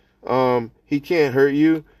 Amy. He can't hurt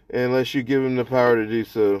you unless you give him the power to do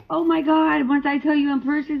so. Oh my God! Once I tell you in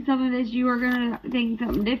person some of this, you are gonna think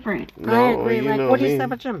something different. No, I agree. you Like, know what do you me. say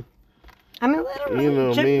about him? I mean, literally, You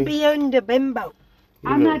know shouldn't me. be into bimbo.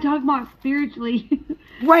 I'm know. not talking about spiritually.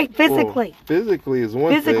 Right, Well, physically. physically is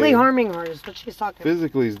one Physically thing. harming her is what she's talking about.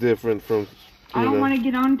 Physically is different from. I don't want to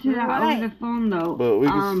get onto that Right. over the phone though. But we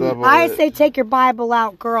can stop all I that. say take your Bible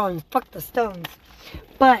out, girl, and fuck the stones.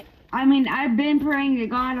 But I mean, I've been praying to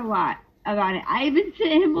God a lot about it. I even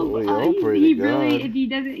sent him a Well, y'all pray to he really, God. if he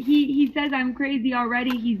doesn't, he says I'm crazy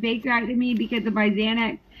already. He's backtracking me because of my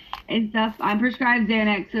Xanax and stuff. I'm prescribed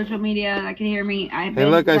Xanax, social media, that can hear me. Hey,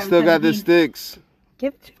 look, I still got the sticks.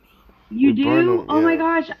 give it to me. You We burn do? them, Oh my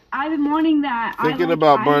yeah. gosh, I've been wanting that. Thinking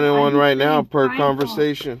about burning one right now per conversation.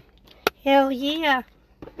 conversation. Hell yeah.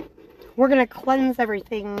 We're going to cleanse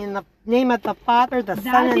everything in the name of the Father, the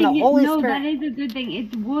Son, and the Holy no, Spirit. that is a good thing.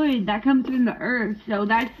 It's wood that comes from the earth, so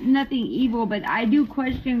that's nothing evil. But I do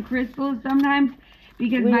question crystals sometimes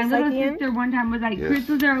because Will my you little suck in? sister one time was like, Yes.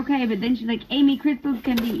 crystals are okay, but then she's like, Amy, crystals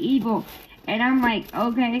can be evil. And I'm like,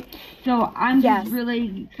 okay. So I'm Yes. just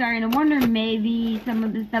really starting to wonder maybe some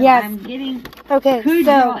of the stuff Yes. I'm getting Okay, could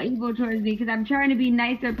draw so evil towards me because I'm trying to be a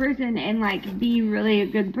nicer person and like be really a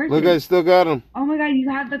good person. Look, I still got them. Oh my God, you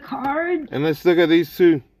have the card? And I still got these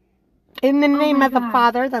two. in the name my of the God.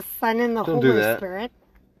 Father, the Son, and the Don't do Holy that. Spirit.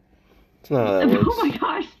 That's not how that works. Oh my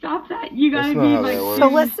gosh, stop that. You gotta That's be not how like, that works. So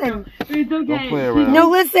listen. It's okay. Don't play around. No,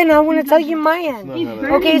 listen, I want to tell you my end. That's He's not how that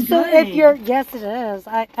burning works. Okay, so good. if you're, yes, it is.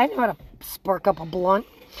 I know how to spark up a blunt.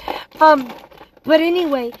 But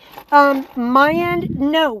anyway, my end,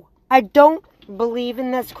 no, I don't believe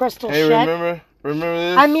in this crystal Hey, shit. remember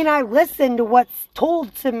this? I mean, I listen to what's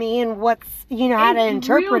told to me and what's, how to It's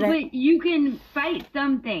interpret real, it. but you can fight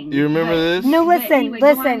something. You remember this? No, But listen, anyway, go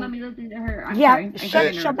on, listen. let me listen to her. I'm Yeah, sorry. I shut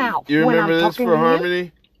can't your interrupt mouth You when remember I'm this talking for to you.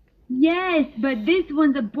 Harmony? Yes, but this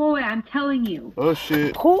one's a boy, I'm telling you. Oh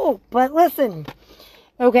shit. Cool, but listen.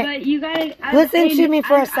 Okay, But you gotta Listen to me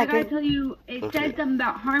for a I second. gotta tell you, it Okay. said something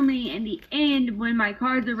about Harmony in the end when my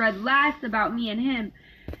cards are read last about me and him.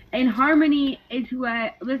 And Harmony is who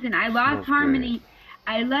I lost Okay. Harmony.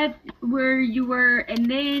 I left where you were, and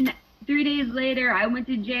then 3 days later I went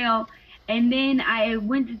to jail, and then I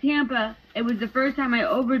went to Tampa. It was the first time I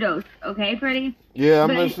overdosed. Okay, Freddie? Yeah, I'm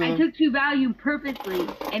But I listening. took 2 Valium purposely,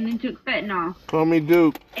 and then took fentanyl. Call me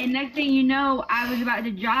Duke. And next thing you know, I was about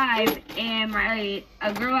to drive, and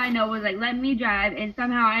a girl I know was like, let me drive, and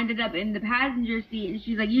somehow I ended up in the passenger seat, and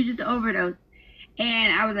she's like, you just overdosed.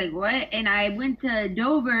 And I was like, what? And I went to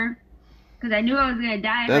Dover, because I knew I was going to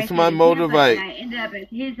die. if I That's stayed my in Tampa, motivate. And I ended up at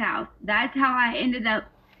his house. That's how I ended up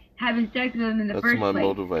having sex with him in the That's first my place.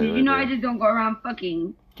 motivate Because you right know there. I just don't go around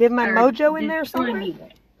fucking. give my or mojo in there destroying somewhere. people.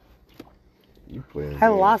 You playing? I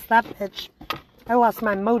games. lost that bitch. I lost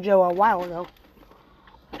my mojo a while ago.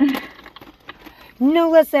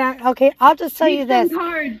 No, listen. Okay, I'll just tell you Take some this.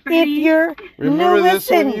 cards, If Freddie. you're Remember no, this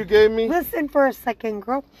listen. one you gave me? Listen for a second,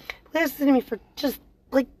 girl. Listen to me for just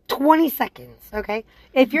like 20 seconds, okay?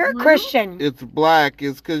 If you're a Blue? Christian, It's black.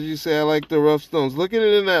 It's because you say I like the rough stones. Look at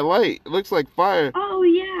it in that light. It looks like fire. Oh,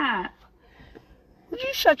 yeah. would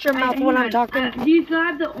you shut your mouth Hang when I'm on. talking? Do you still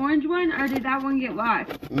have the orange one, or did that one get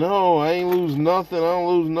lost? No, I ain't lose nothing. I don't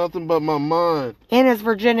lose nothing but my mind. And his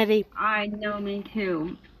virginity. I know, me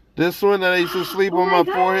too. This one that I used to sleep Oh on my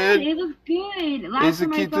God, forehead. it looks good. I used to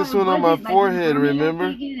keep this one on my forehead,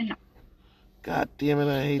 remember? God damn it,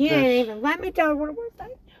 I hate You that. didn't even let me tell you what it was.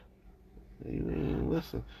 You didn't even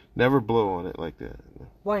listen. Never blow on it like that.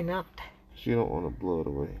 Why not? You don't want to blow it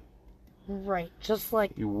away. Right, just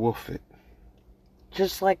like You woof it.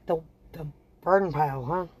 the burn pile,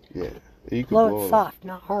 huh? Yeah. You could Blow blow it on soft,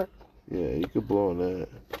 not hard. Yeah, you could blow on that.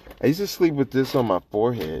 I used to sleep with this on my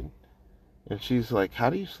forehead. And she's like, how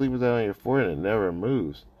do you sleep with that on your forehead? It never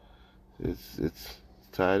moves. It's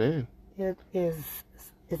tied in. It is.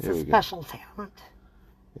 It's There a we go. special talent.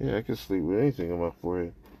 Yeah, I can sleep with anything on my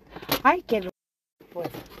forehead. I get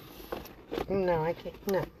with. No, I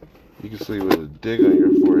can't. No. You can sleep with a dig on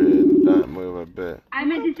your forehead and not move, I bet. I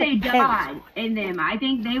meant to say Dodd and them. I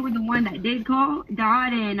think they were the one that did call.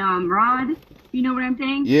 Dodd and Rod. You know what I'm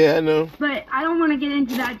saying? Yeah, I know. But I don't want to get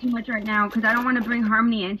into that too much right now because I don't want to bring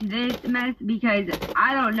Harmony into this mess because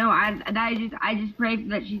I don't know. I just pray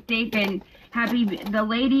that she's safe and happy. The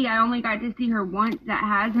lady, I only got to see her once that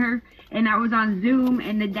has her, and I was on Zoom,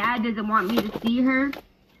 and the dad doesn't want me to see her.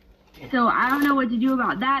 So I don't know what to do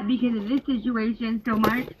about that because of this situation so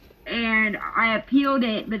much. And I appealed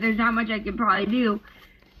it, but there's not much I could probably do.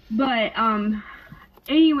 But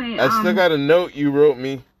anyway, I still got a note you wrote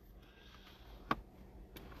me.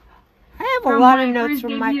 I have a From lot of my notes first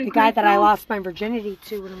from debut the guy that I crystal? lost my virginity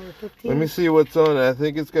to when we were 15. Let me see what's on it. I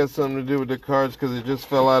think it's got something to do with the cards because it just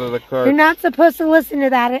fell out of the cards. You're not supposed to listen to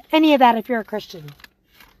that, any of that, if you're a Christian.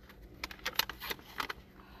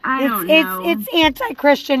 I don't know. It's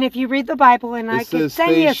anti-Christian if you read the Bible, and I could says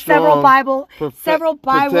send stay you several strong. Bible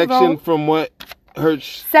Protection from what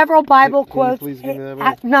hurts. several Bible Can you quotes, please give me that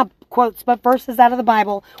verse? not quotes, but verses out of the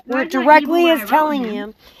Bible, where it That's not directly evil is what I telling wrote,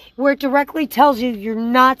 you, where it directly tells you you're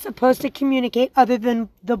not supposed to communicate other than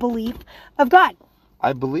the belief of God.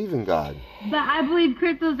 I believe in God. But I believe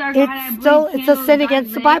crystals are God. I It's believe it's a candles sin are against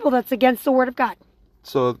the lit. Bible. That's against the Word of God.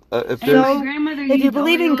 So if And there's my grandmother If you used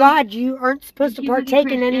believe in oil. God, you aren't supposed to If you believe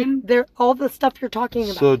partake in any Christian. all the stuff you're talking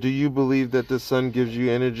about. so, do you believe that the sun gives you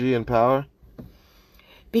energy and power?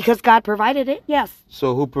 Because God provided it, yes.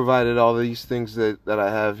 So who provided all these things that I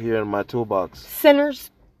have here in my toolbox? Sinners,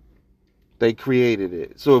 They created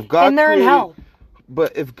it. So if God and they're in created, hell.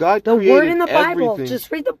 but if God The created Word in the Bible. everything, Just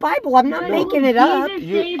read the Bible. I'm not But making it up. Jesus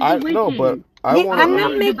you, saved I the no, but witches. I Yeah, want. I'm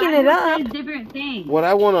not making The it Bible up. says different things. What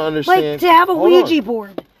I want to understand. Like to have a Hold on. Ouija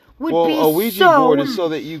board would Well, be a Ouija so board is so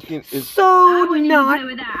that you can. It's, so I wouldn't even not play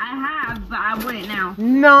with that. I have, but I wouldn't now.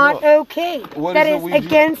 not Well, okay. what That is a is Ouija-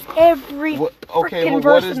 against every okay, freaking well,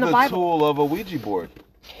 verse what is in the the Bible. tool of a Ouija board?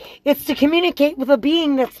 It's to communicate with a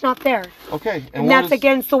being that's not there, Okay, and what that's is-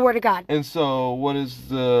 against the Word of God. And so, what is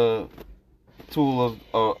the tool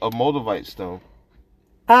of a Moldavite stone?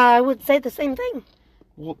 I would say the same thing.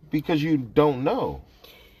 Well, because you don't know.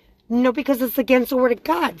 No, because it's against the Word of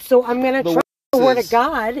God. So I'm going to The trust the Word of says-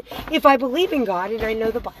 God. If I believe in God and I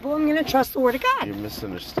know the Bible, I'm going to trust the Word of God. You're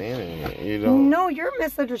misunderstanding it. You don't. No, you're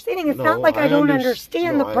misunderstanding. It's No, not like I don't I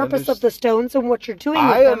understand the purpose of understand. the stones and what you're doing with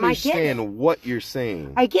I them. I get it. understand what you're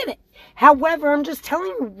saying. I get it. However, I'm just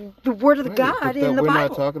telling you the Word of Right, God but in the we're Bible.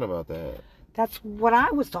 not talking about that. That's what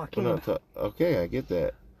I was talking We're about. not okay, I get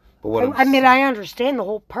that. But what I mean, I understand the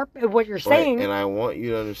whole purpose of what you're right, saying. and I want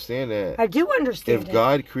you to understand that I do understand if it.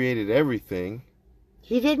 God created everything,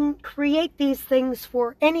 He didn't create these things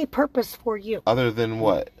for any purpose for you. other than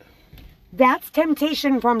what? That's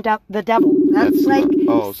temptation from the devil. That's like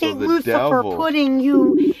so Saint the Lucifer devil. putting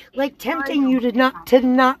you, like tempting you to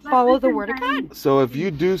not follow the Word of God. So if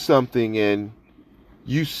you do something and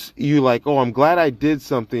you like, oh, I'm glad I did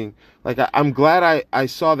something. Like I'm glad I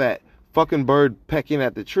saw that fucking bird pecking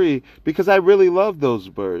at the tree because I really love those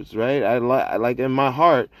birds, right? I like in my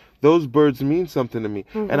heart, those birds mean something to me.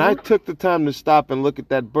 And I took the time to stop and look at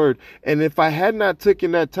that bird. And if I had not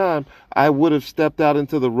taken that time, I would have stepped out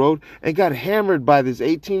into the road and got hammered by this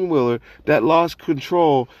 18-wheeler that lost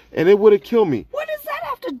control, and it would have killed me. What does that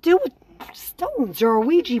have to do with stones or a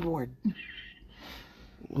Ouija board?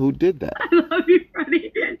 Who did that? I love you,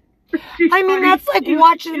 Freddie. I mean, that's like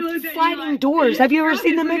watching looked at you Sliding like- Doors. Have you ever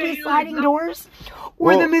seen the Look at movie you like, Sliding Doors? Or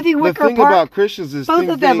Well, the movie Wicker The thing Park? about Christians is Both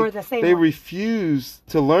things of them they, are the same they one. refuse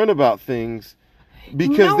to learn about things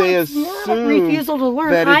because No, they it's not a assume refusal to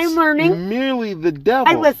learn. that I'm it's learning. merely the devil.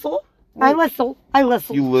 I whistle. I whistle. I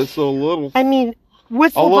whistle. You whistle a little. I mean,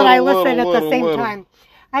 whistle, A but I little, listen little, at the same little. time.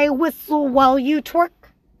 I whistle while you twerk.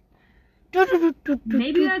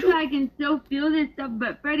 Maybe that's why I can still feel this stuff,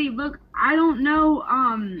 but Freddie, look, I don't know,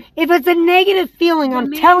 If it's a negative feeling, I'm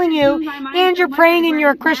maybe telling it you, consumes my mind and so you're much praying that and right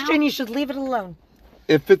you're a Christian, now- you should leave it alone.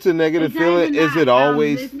 if it's a negative It's not feeling, even is that. it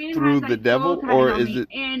always This man through has, the like, devil, soul ties or on is me. it?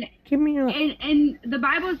 And Give me a... And the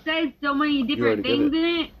Bible says so many different already things did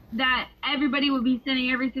in it that everybody would be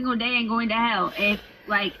sinning every single day and going to hell if,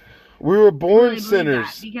 like, We were born really believe sinners,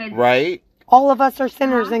 that, because- right? All of us are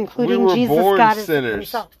sinners, including We were Jesus, born God sinners,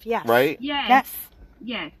 himself. Yes. right? yes, Yes.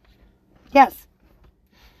 yes. Yes.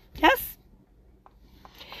 Yes.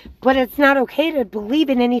 But it's not okay to believe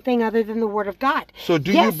in anything other than the Word of God. So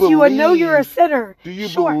do yes, you believe? you know you're a sinner. Do you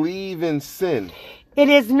Sure. believe in sin? It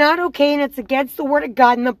is not okay, and it's against the Word of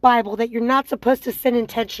God in the Bible that you're not supposed to sin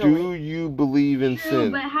intentionally. Do you believe in True,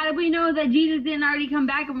 sin? but how do we know that Jesus didn't already come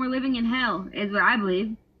back and we're living in hell, is what I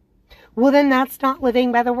believe. Well, then that's not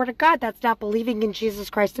living by the Word of God. That's not believing in Jesus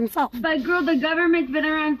Christ himself. But girl, the government's been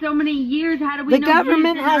around so many years. How do we The know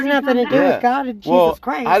government Jesus has didn't already nothing to come do back? with God and Jesus Well,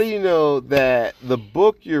 Christ. how do you know that the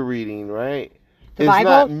book you're reading, right, The is Bible?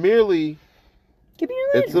 not merely, Give me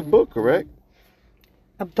your it's a book, correct?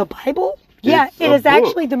 The Bible? Yeah, It's it a is book.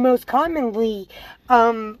 actually the most commonly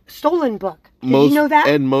stolen book. Did Most, you know that?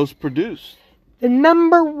 And most produced. The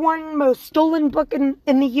number one most stolen book in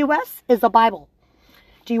the U.S. is the Bible.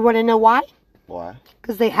 Do you want to know why? Why?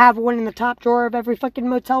 Because they have one in the top drawer of every fucking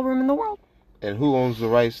motel room in the world. And who owns the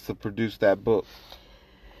rights to produce that book?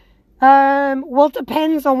 Well, it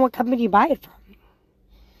depends on what company you buy it from.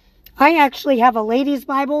 I actually have a lady's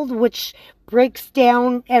Bible, which breaks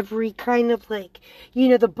down every kind of, like, you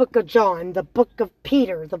know, the book of John, the book of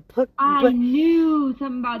Peter, the book... I knew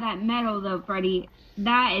something about that metal, though, Freddie.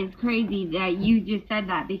 That is crazy that you just said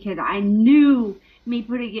that, because I knew me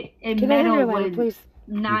putting it in Can I have metal your lighter, was please?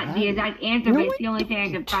 not the exact answer, No, but it's I the only thing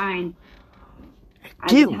I could find at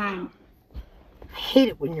do. the time. I hate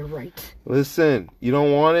it when you're right. Listen, you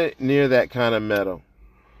don't want it near that kind of metal.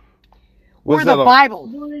 Or What's the that? Bible.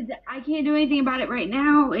 Well, I can't do anything about it right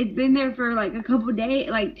now. It's been there for like a couple days,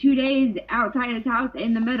 like 2 days outside his house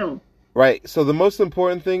in the middle. Right. So the most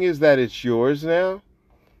important thing is that it's yours now,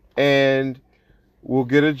 and we'll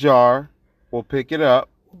get a jar. We'll pick it up.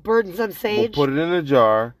 Burn some We'll sage. put it in a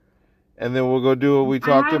jar, and then we'll go do what we I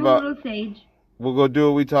talked have about. a little sage. We'll go do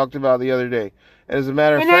what we talked about the other day. As a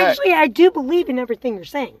matter of And fact, actually, I do believe in everything you're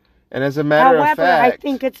saying. and as a matter However, of fact, I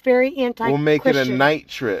think it's very anti-Christian. we'll make it a night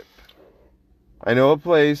trip. I know a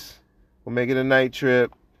place. We'll make it a night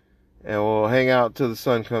trip, and we'll hang out till the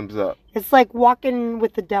sun comes up. It's like walking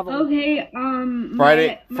with the devil. Okay,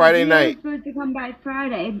 Friday my night. was supposed to come by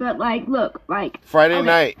Friday, but like, look, like Friday okay.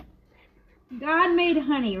 night. God made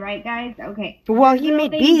honey, right, guys? Okay. Well, There's he little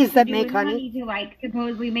made things bees you can that do make with honey. to like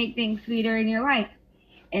supposedly make things sweeter in your life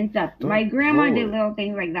and stuff. Don't My grandma blow did it. little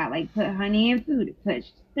things like that, like put honey in food, put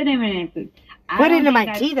cinnamon in food. I Put don't it in my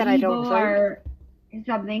think tea that's that I don't evil drink. or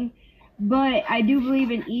something, but I do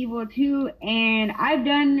believe in evil too, and I've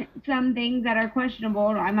done some things that are questionable.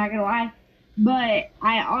 I'm not gonna lie, but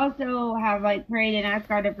I also have like prayed and asked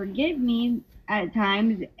God to forgive me at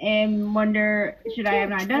times and wonder should I have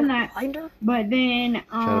not done that. But then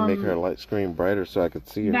Trying to make her light screen brighter so I could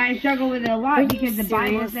see but her. I struggle with it a Are lot you because the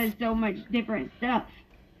Bible serious? says so much different stuff.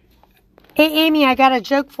 Hey, Amy, I got a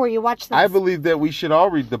joke for you. Watch this. I believe that we should all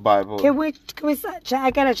read the Bible. Can we?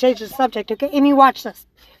 I gotta change the subject, okay? Amy, watch this.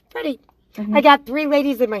 Freddie, I got 3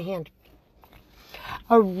 ladies in my hand.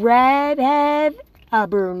 A redhead, a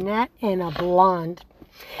brunette, and a blonde.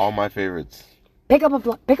 All my favorites. Pick up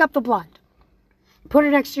the blonde. Put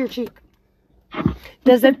her next to your cheek.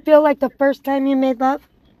 Does it feel like the first time you made love?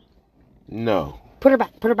 No. Put her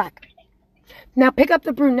back. Now pick up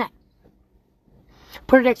the brunette.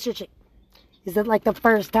 Put her next to your cheek. Is it like the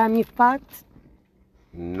first time you fucked?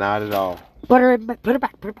 Not at all. Put her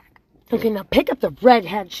back. Okay, now pick up the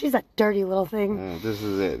redhead. She's a dirty little thing. This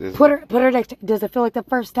is it. Put her next to, does it feel like the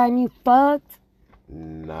first time you fucked?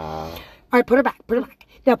 Nah. All right, put her back.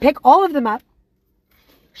 Now pick all of them up.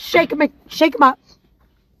 Shake them up.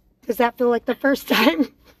 Does that feel like the first time?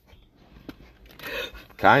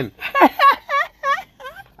 Kind.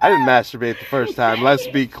 I didn't masturbate the first time. Let's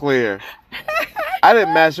be clear. I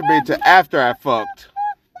didn't masturbate till after I fucked.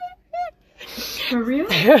 For real?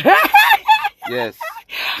 Yes.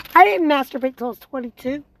 I didn't masturbate till I was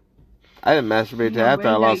 22. I didn't masturbate till No, after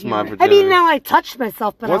I where's lost that my here? I virginity. mean, now I touched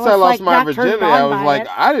myself, but Once I I was lost like my not virginity, turned I on was by like, it.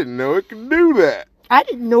 I didn't know it could do that. I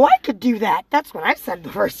didn't know I could do that. That's what I said the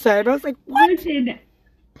first time. I was like, what? Listen,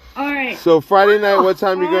 all right. So Friday night, what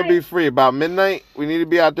time you gonna be free? About midnight? We need to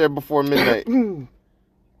be out there before midnight.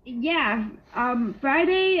 Yeah,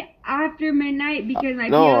 Friday after midnight because my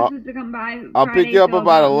No, PO I'll- is supposed to come by. I'll Friday pick you up till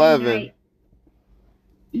about 11. midnight.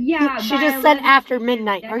 Yeah, She by just said 11, after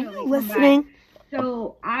midnight. Are you definitely come listening?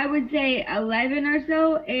 So I would say 11 or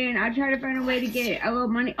so, and I'll try to find a way to get a little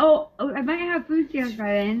money. Oh, I might have food stamps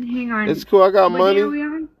by then. Hang on. It's cool. I got What money. day are we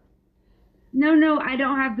on? No, I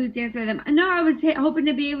don't have food stamps by them. No, I was hoping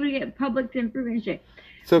to be able to get Publix and fruit and shit.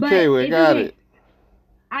 It's okay. But We it's got okay. it.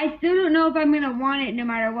 I still don't know if I'm gonna want it no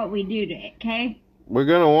matter what we do to it. Okay? We're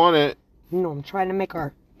gonna want it. No, I'm trying to make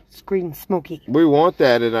our screen smoky. We want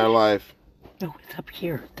that in our life. No, it's up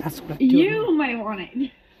here. That's what I'm doing. You might want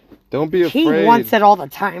it. Don't be He afraid. wants it all the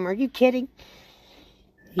time. Are you kidding?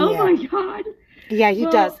 Oh Yeah. my god. Yeah, he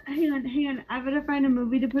does. Hang on. I'm gonna find a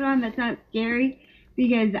movie to put on that's not scary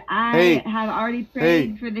because I Hey, have already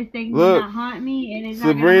prayed hey, for this thing look, to not haunt me, and it's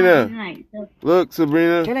Sabrina. not gonna haunt me tonight. So Look,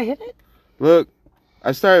 Sabrina. Can I hit it? Look.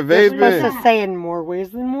 I started You're supposed vaping. to say in more ways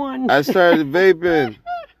than one. I started vaping.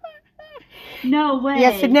 no way.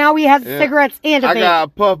 Yes, and now he has Yeah. cigarettes and a I vape. got a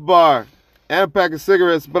puff bar and a pack of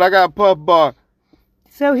cigarettes, but I got a puff bar.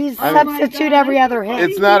 So he's I- substitute every other hit.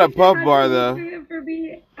 It's not a puff bar, though.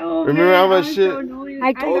 Oh, Remember man, how much I'm shit- so annoyed.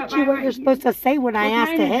 I got told you my what you're right supposed to say when I What asked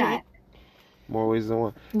kind to is hit that? it. More ways than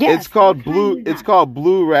one. Yes. It's called What kind Blue. is It's that? called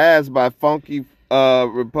Blue Raz by Funky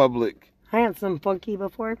Republic. I had some funky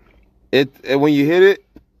before. And when you hit it,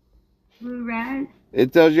 Blue raz.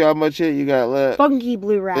 it tells you how much hit you got left Funky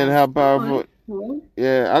blue and rat. how powerful. Cool.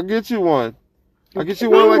 Yeah, I'll get you one. I'll get you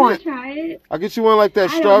Give me one like one. that. Try it. I'll get you one like that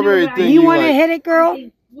I don't know, strawberry but I- thing Do you want to like. hit it, I girl?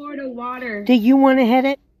 think Florida water. Do you want to hit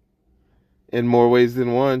it? In more ways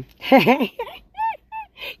than one.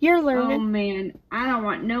 You're Oh learning. man, I don't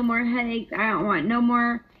want no more headaches. I don't want no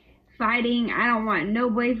more fighting. I don't want no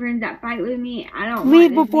boyfriends that fight with me. I don't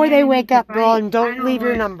Leave want this before they man wake to up, girl, fight. and I don't leave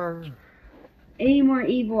your want number. any more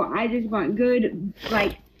evil. I just want good.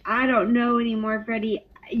 Like I don't know anymore, Freddie.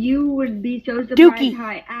 You would be so surprised Dookie. how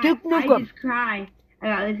I act. Duke I Nukem. just cry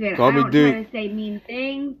about this man. Call I me don't Duke. try to say mean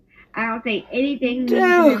things. I don't say anything mean Duke.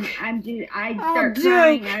 to him. I Oh, start Duke.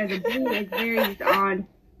 crying out of the blue. It's very just odd.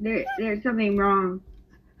 There's something wrong.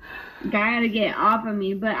 Guy had to get off of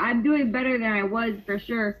me, but I'm doing better than I was for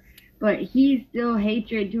sure. But he's still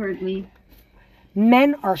hatred towards me.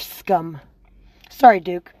 Men are scum. Sorry,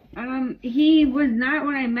 Duke. He was not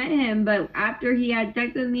when I met him, but after he had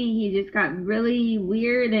sex with me, he just got really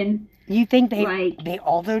weird and You think they Like- they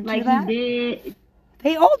all do like that? he did.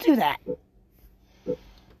 They all do that.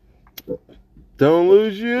 Don't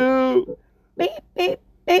lose you. Beep, beep,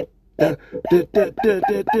 beep. Here we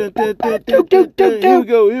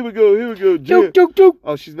go. Here we go. Here we go. Jam. Duke, Duke, Duke.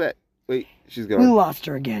 Oh, she's back. Wait, she's We gone. lost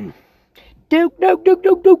her again. Duke, Duke, Duke,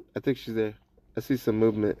 Duke, Duke. I think she's there. I see some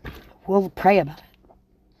movement. We'll pray about it.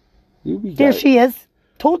 You be There got- she is.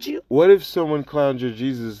 Told you. What if someone clowned your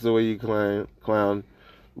Jesus the way you clown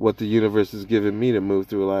what the universe has given me to move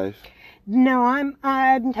through life? No, I'm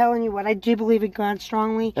telling you what, I do believe in God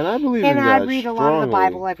strongly. And I believe And in I God read a lot of the strongly.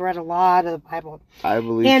 Bible. I've read a lot of the Bible. I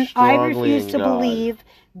believe And I strongly refuse in to God. believe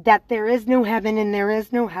that there is no heaven and there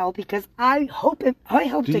is no hell because I hope Do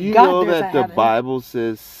to you God know there's that a the heaven. Bible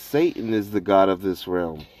says Satan is the god of this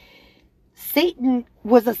realm? Satan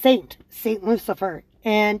was a saint, Saint Lucifer.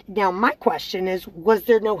 And now my question is, was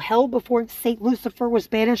there no hell before Saint Lucifer was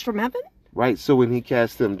banished from heaven? Right, so when he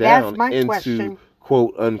cast them That's down my into question.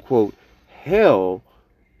 quote unquote hell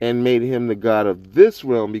and made him the god of this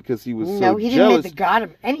realm because he was No, so he didn't jealous. make the God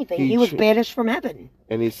of anything. He He was ch- banished from heaven.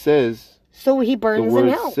 And it says, So he the burns in word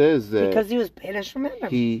hell says that because he was banished from heaven.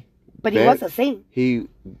 but But he was a saint.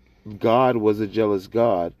 God was a jealous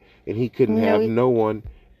God, and he couldn't No, have he- no one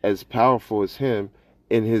as powerful as him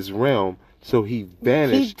in his realm, so he He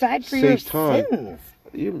vanished. died for saved your time. sins.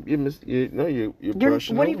 You're You're,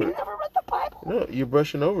 brushing what, over you've it. never read the Bible? No, you're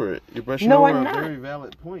brushing over it. You're brushing No, over I'm a not. very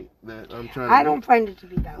valid point that I'm trying to I make. don't find it to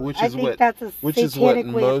be valid. Which I is think what- that's a Which is what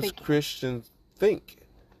satanic way of most thinking. Christians think.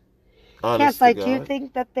 Honest Yes, to I do God.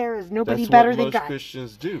 think that there is nobody That's better what than most God.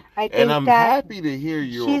 Christians do. I think And I'm that happy to hear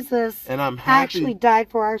your Jesus and I'm happy actually died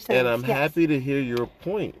for our sins. and I'm yes. happy to hear your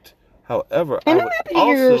point. However, And I I'm would happy to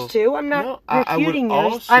hear also- yours too. I'm not No, I would refuting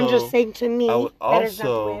yours. I'm just also- saying to me I would that is not the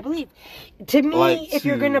way I also believe. To me, like if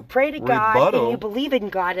you're to going to pray to God rebuttal- and you believe in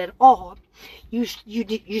God at all, you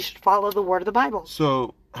should follow the word of the Bible.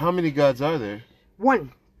 So, how many gods are there?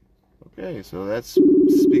 One, Okay, so that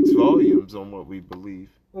speaks volumes on what we believe.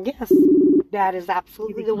 yes, that is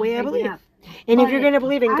absolutely the way I believe. Yeah. And if But you're going to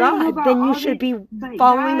believe in I don't know God, about then you all should this, be but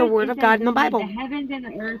following the God word is of God in the like Bible. The heavens and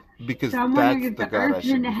the earth. Because So I'm wondering that's if the the God I earth's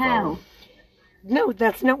should in be hell. following. No,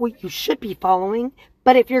 that's not what you should be following.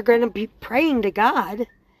 But if you're going to be praying to God,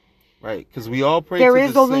 Right, because we all pray there to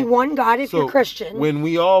is the only same... one God if So, you're Christian. when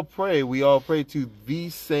we all pray to the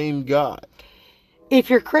same God. If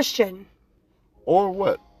you're Christian. Or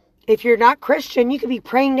what? If you're not Christian, you could be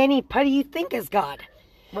praying to anybody you think is God.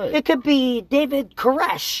 Right. It could be David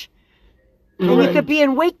Koresh. And Correct. you could be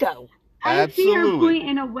in Waco. I see your Absolutely. point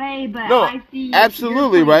in a way, but No, I see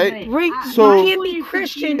absolutely, your point, right? but Right. So- You my can't point be is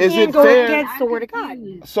Christian Is and it go fair? against the I'm Word of God.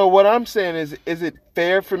 confused. So what I'm saying is it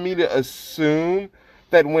fair for me to assume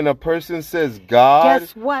that when a person says God,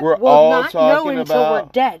 Guess what? we're We'll all not know talking until we're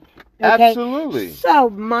about... dead. Okay? Absolutely. So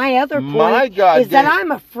my other point My God is that gave-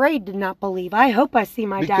 I'm afraid to not believe. I hope I see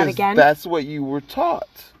my dad Because again. that's what you were taught.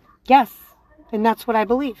 Yes. And that's what I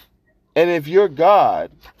believe. And if you're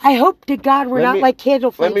God, I hope to God we're Let not me- like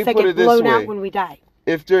candle let me flakes that put get it this blown way. out when we die.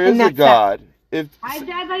 if there And is a that's that. God, if I've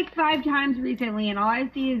died like 5 times recently, and all I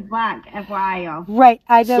see is black. FYI, y'all. Right.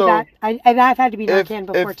 I know So, that. And I've had to be if- Narcan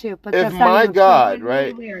before if- too. But if that's not my even God- It's really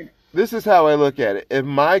right? weird. this is how I look at it. If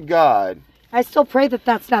my God, I still pray that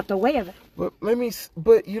that's not the way of it.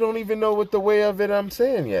 but you don't even know what the way of it I'm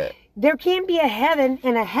saying yet. There can be a heaven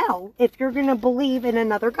and a hell if you're going to believe in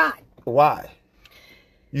another God. Why?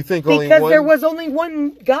 You think only Because one? there was only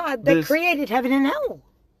one God that There's- created heaven and hell.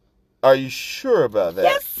 Are you sure about that?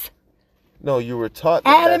 Yes. No, you were taught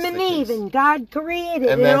that Adam that's and the Eve, case. and God created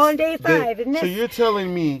And it that's on day the- 5. And so this you're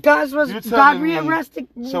telling me God you're telling me- resurrected.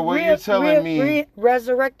 so what you're telling me-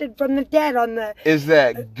 resurrected from the dead on the. is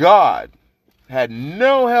that God had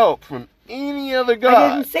no help from any other God.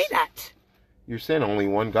 I didn't say that. You're saying only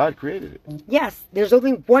one God created it. Yes, there's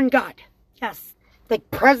only one God. Yes, like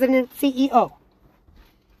President, CEO.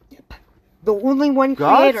 Yep. The only one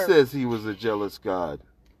God creator. says he was a jealous God.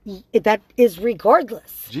 That is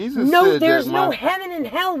regardless. Jesus No, said there's that no my- heaven and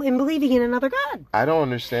hell in believing in another God. I don't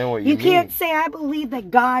understand what you You mean. can't say I believe that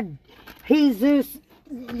God, Jesus,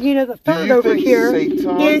 the third you over think here,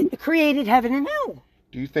 Satan- it created heaven and hell.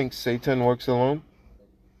 Do you think Satan works alone?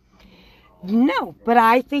 No, but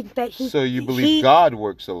I think that he. So you believe God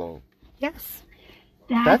works alone? Yes,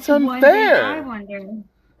 That's one thing unfair. I wonder.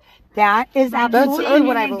 that is absolutely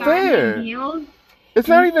what I believe. unfair. Healed? It's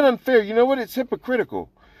not even unfair. You know what? It's hypocritical.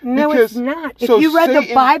 No, Because- it's not. If so you read the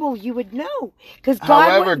Satan- Bible, you would know. Because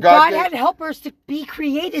However, God, God had helpers to be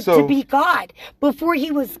created So- to be God before he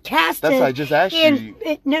was cast. That's why I just asked you.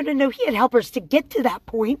 No. He had helpers to get to that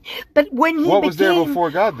point. But when he What was there became, before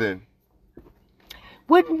God then?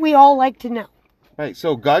 wouldn't we all like to know? Right.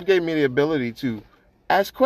 So God gave me the ability to ask questions.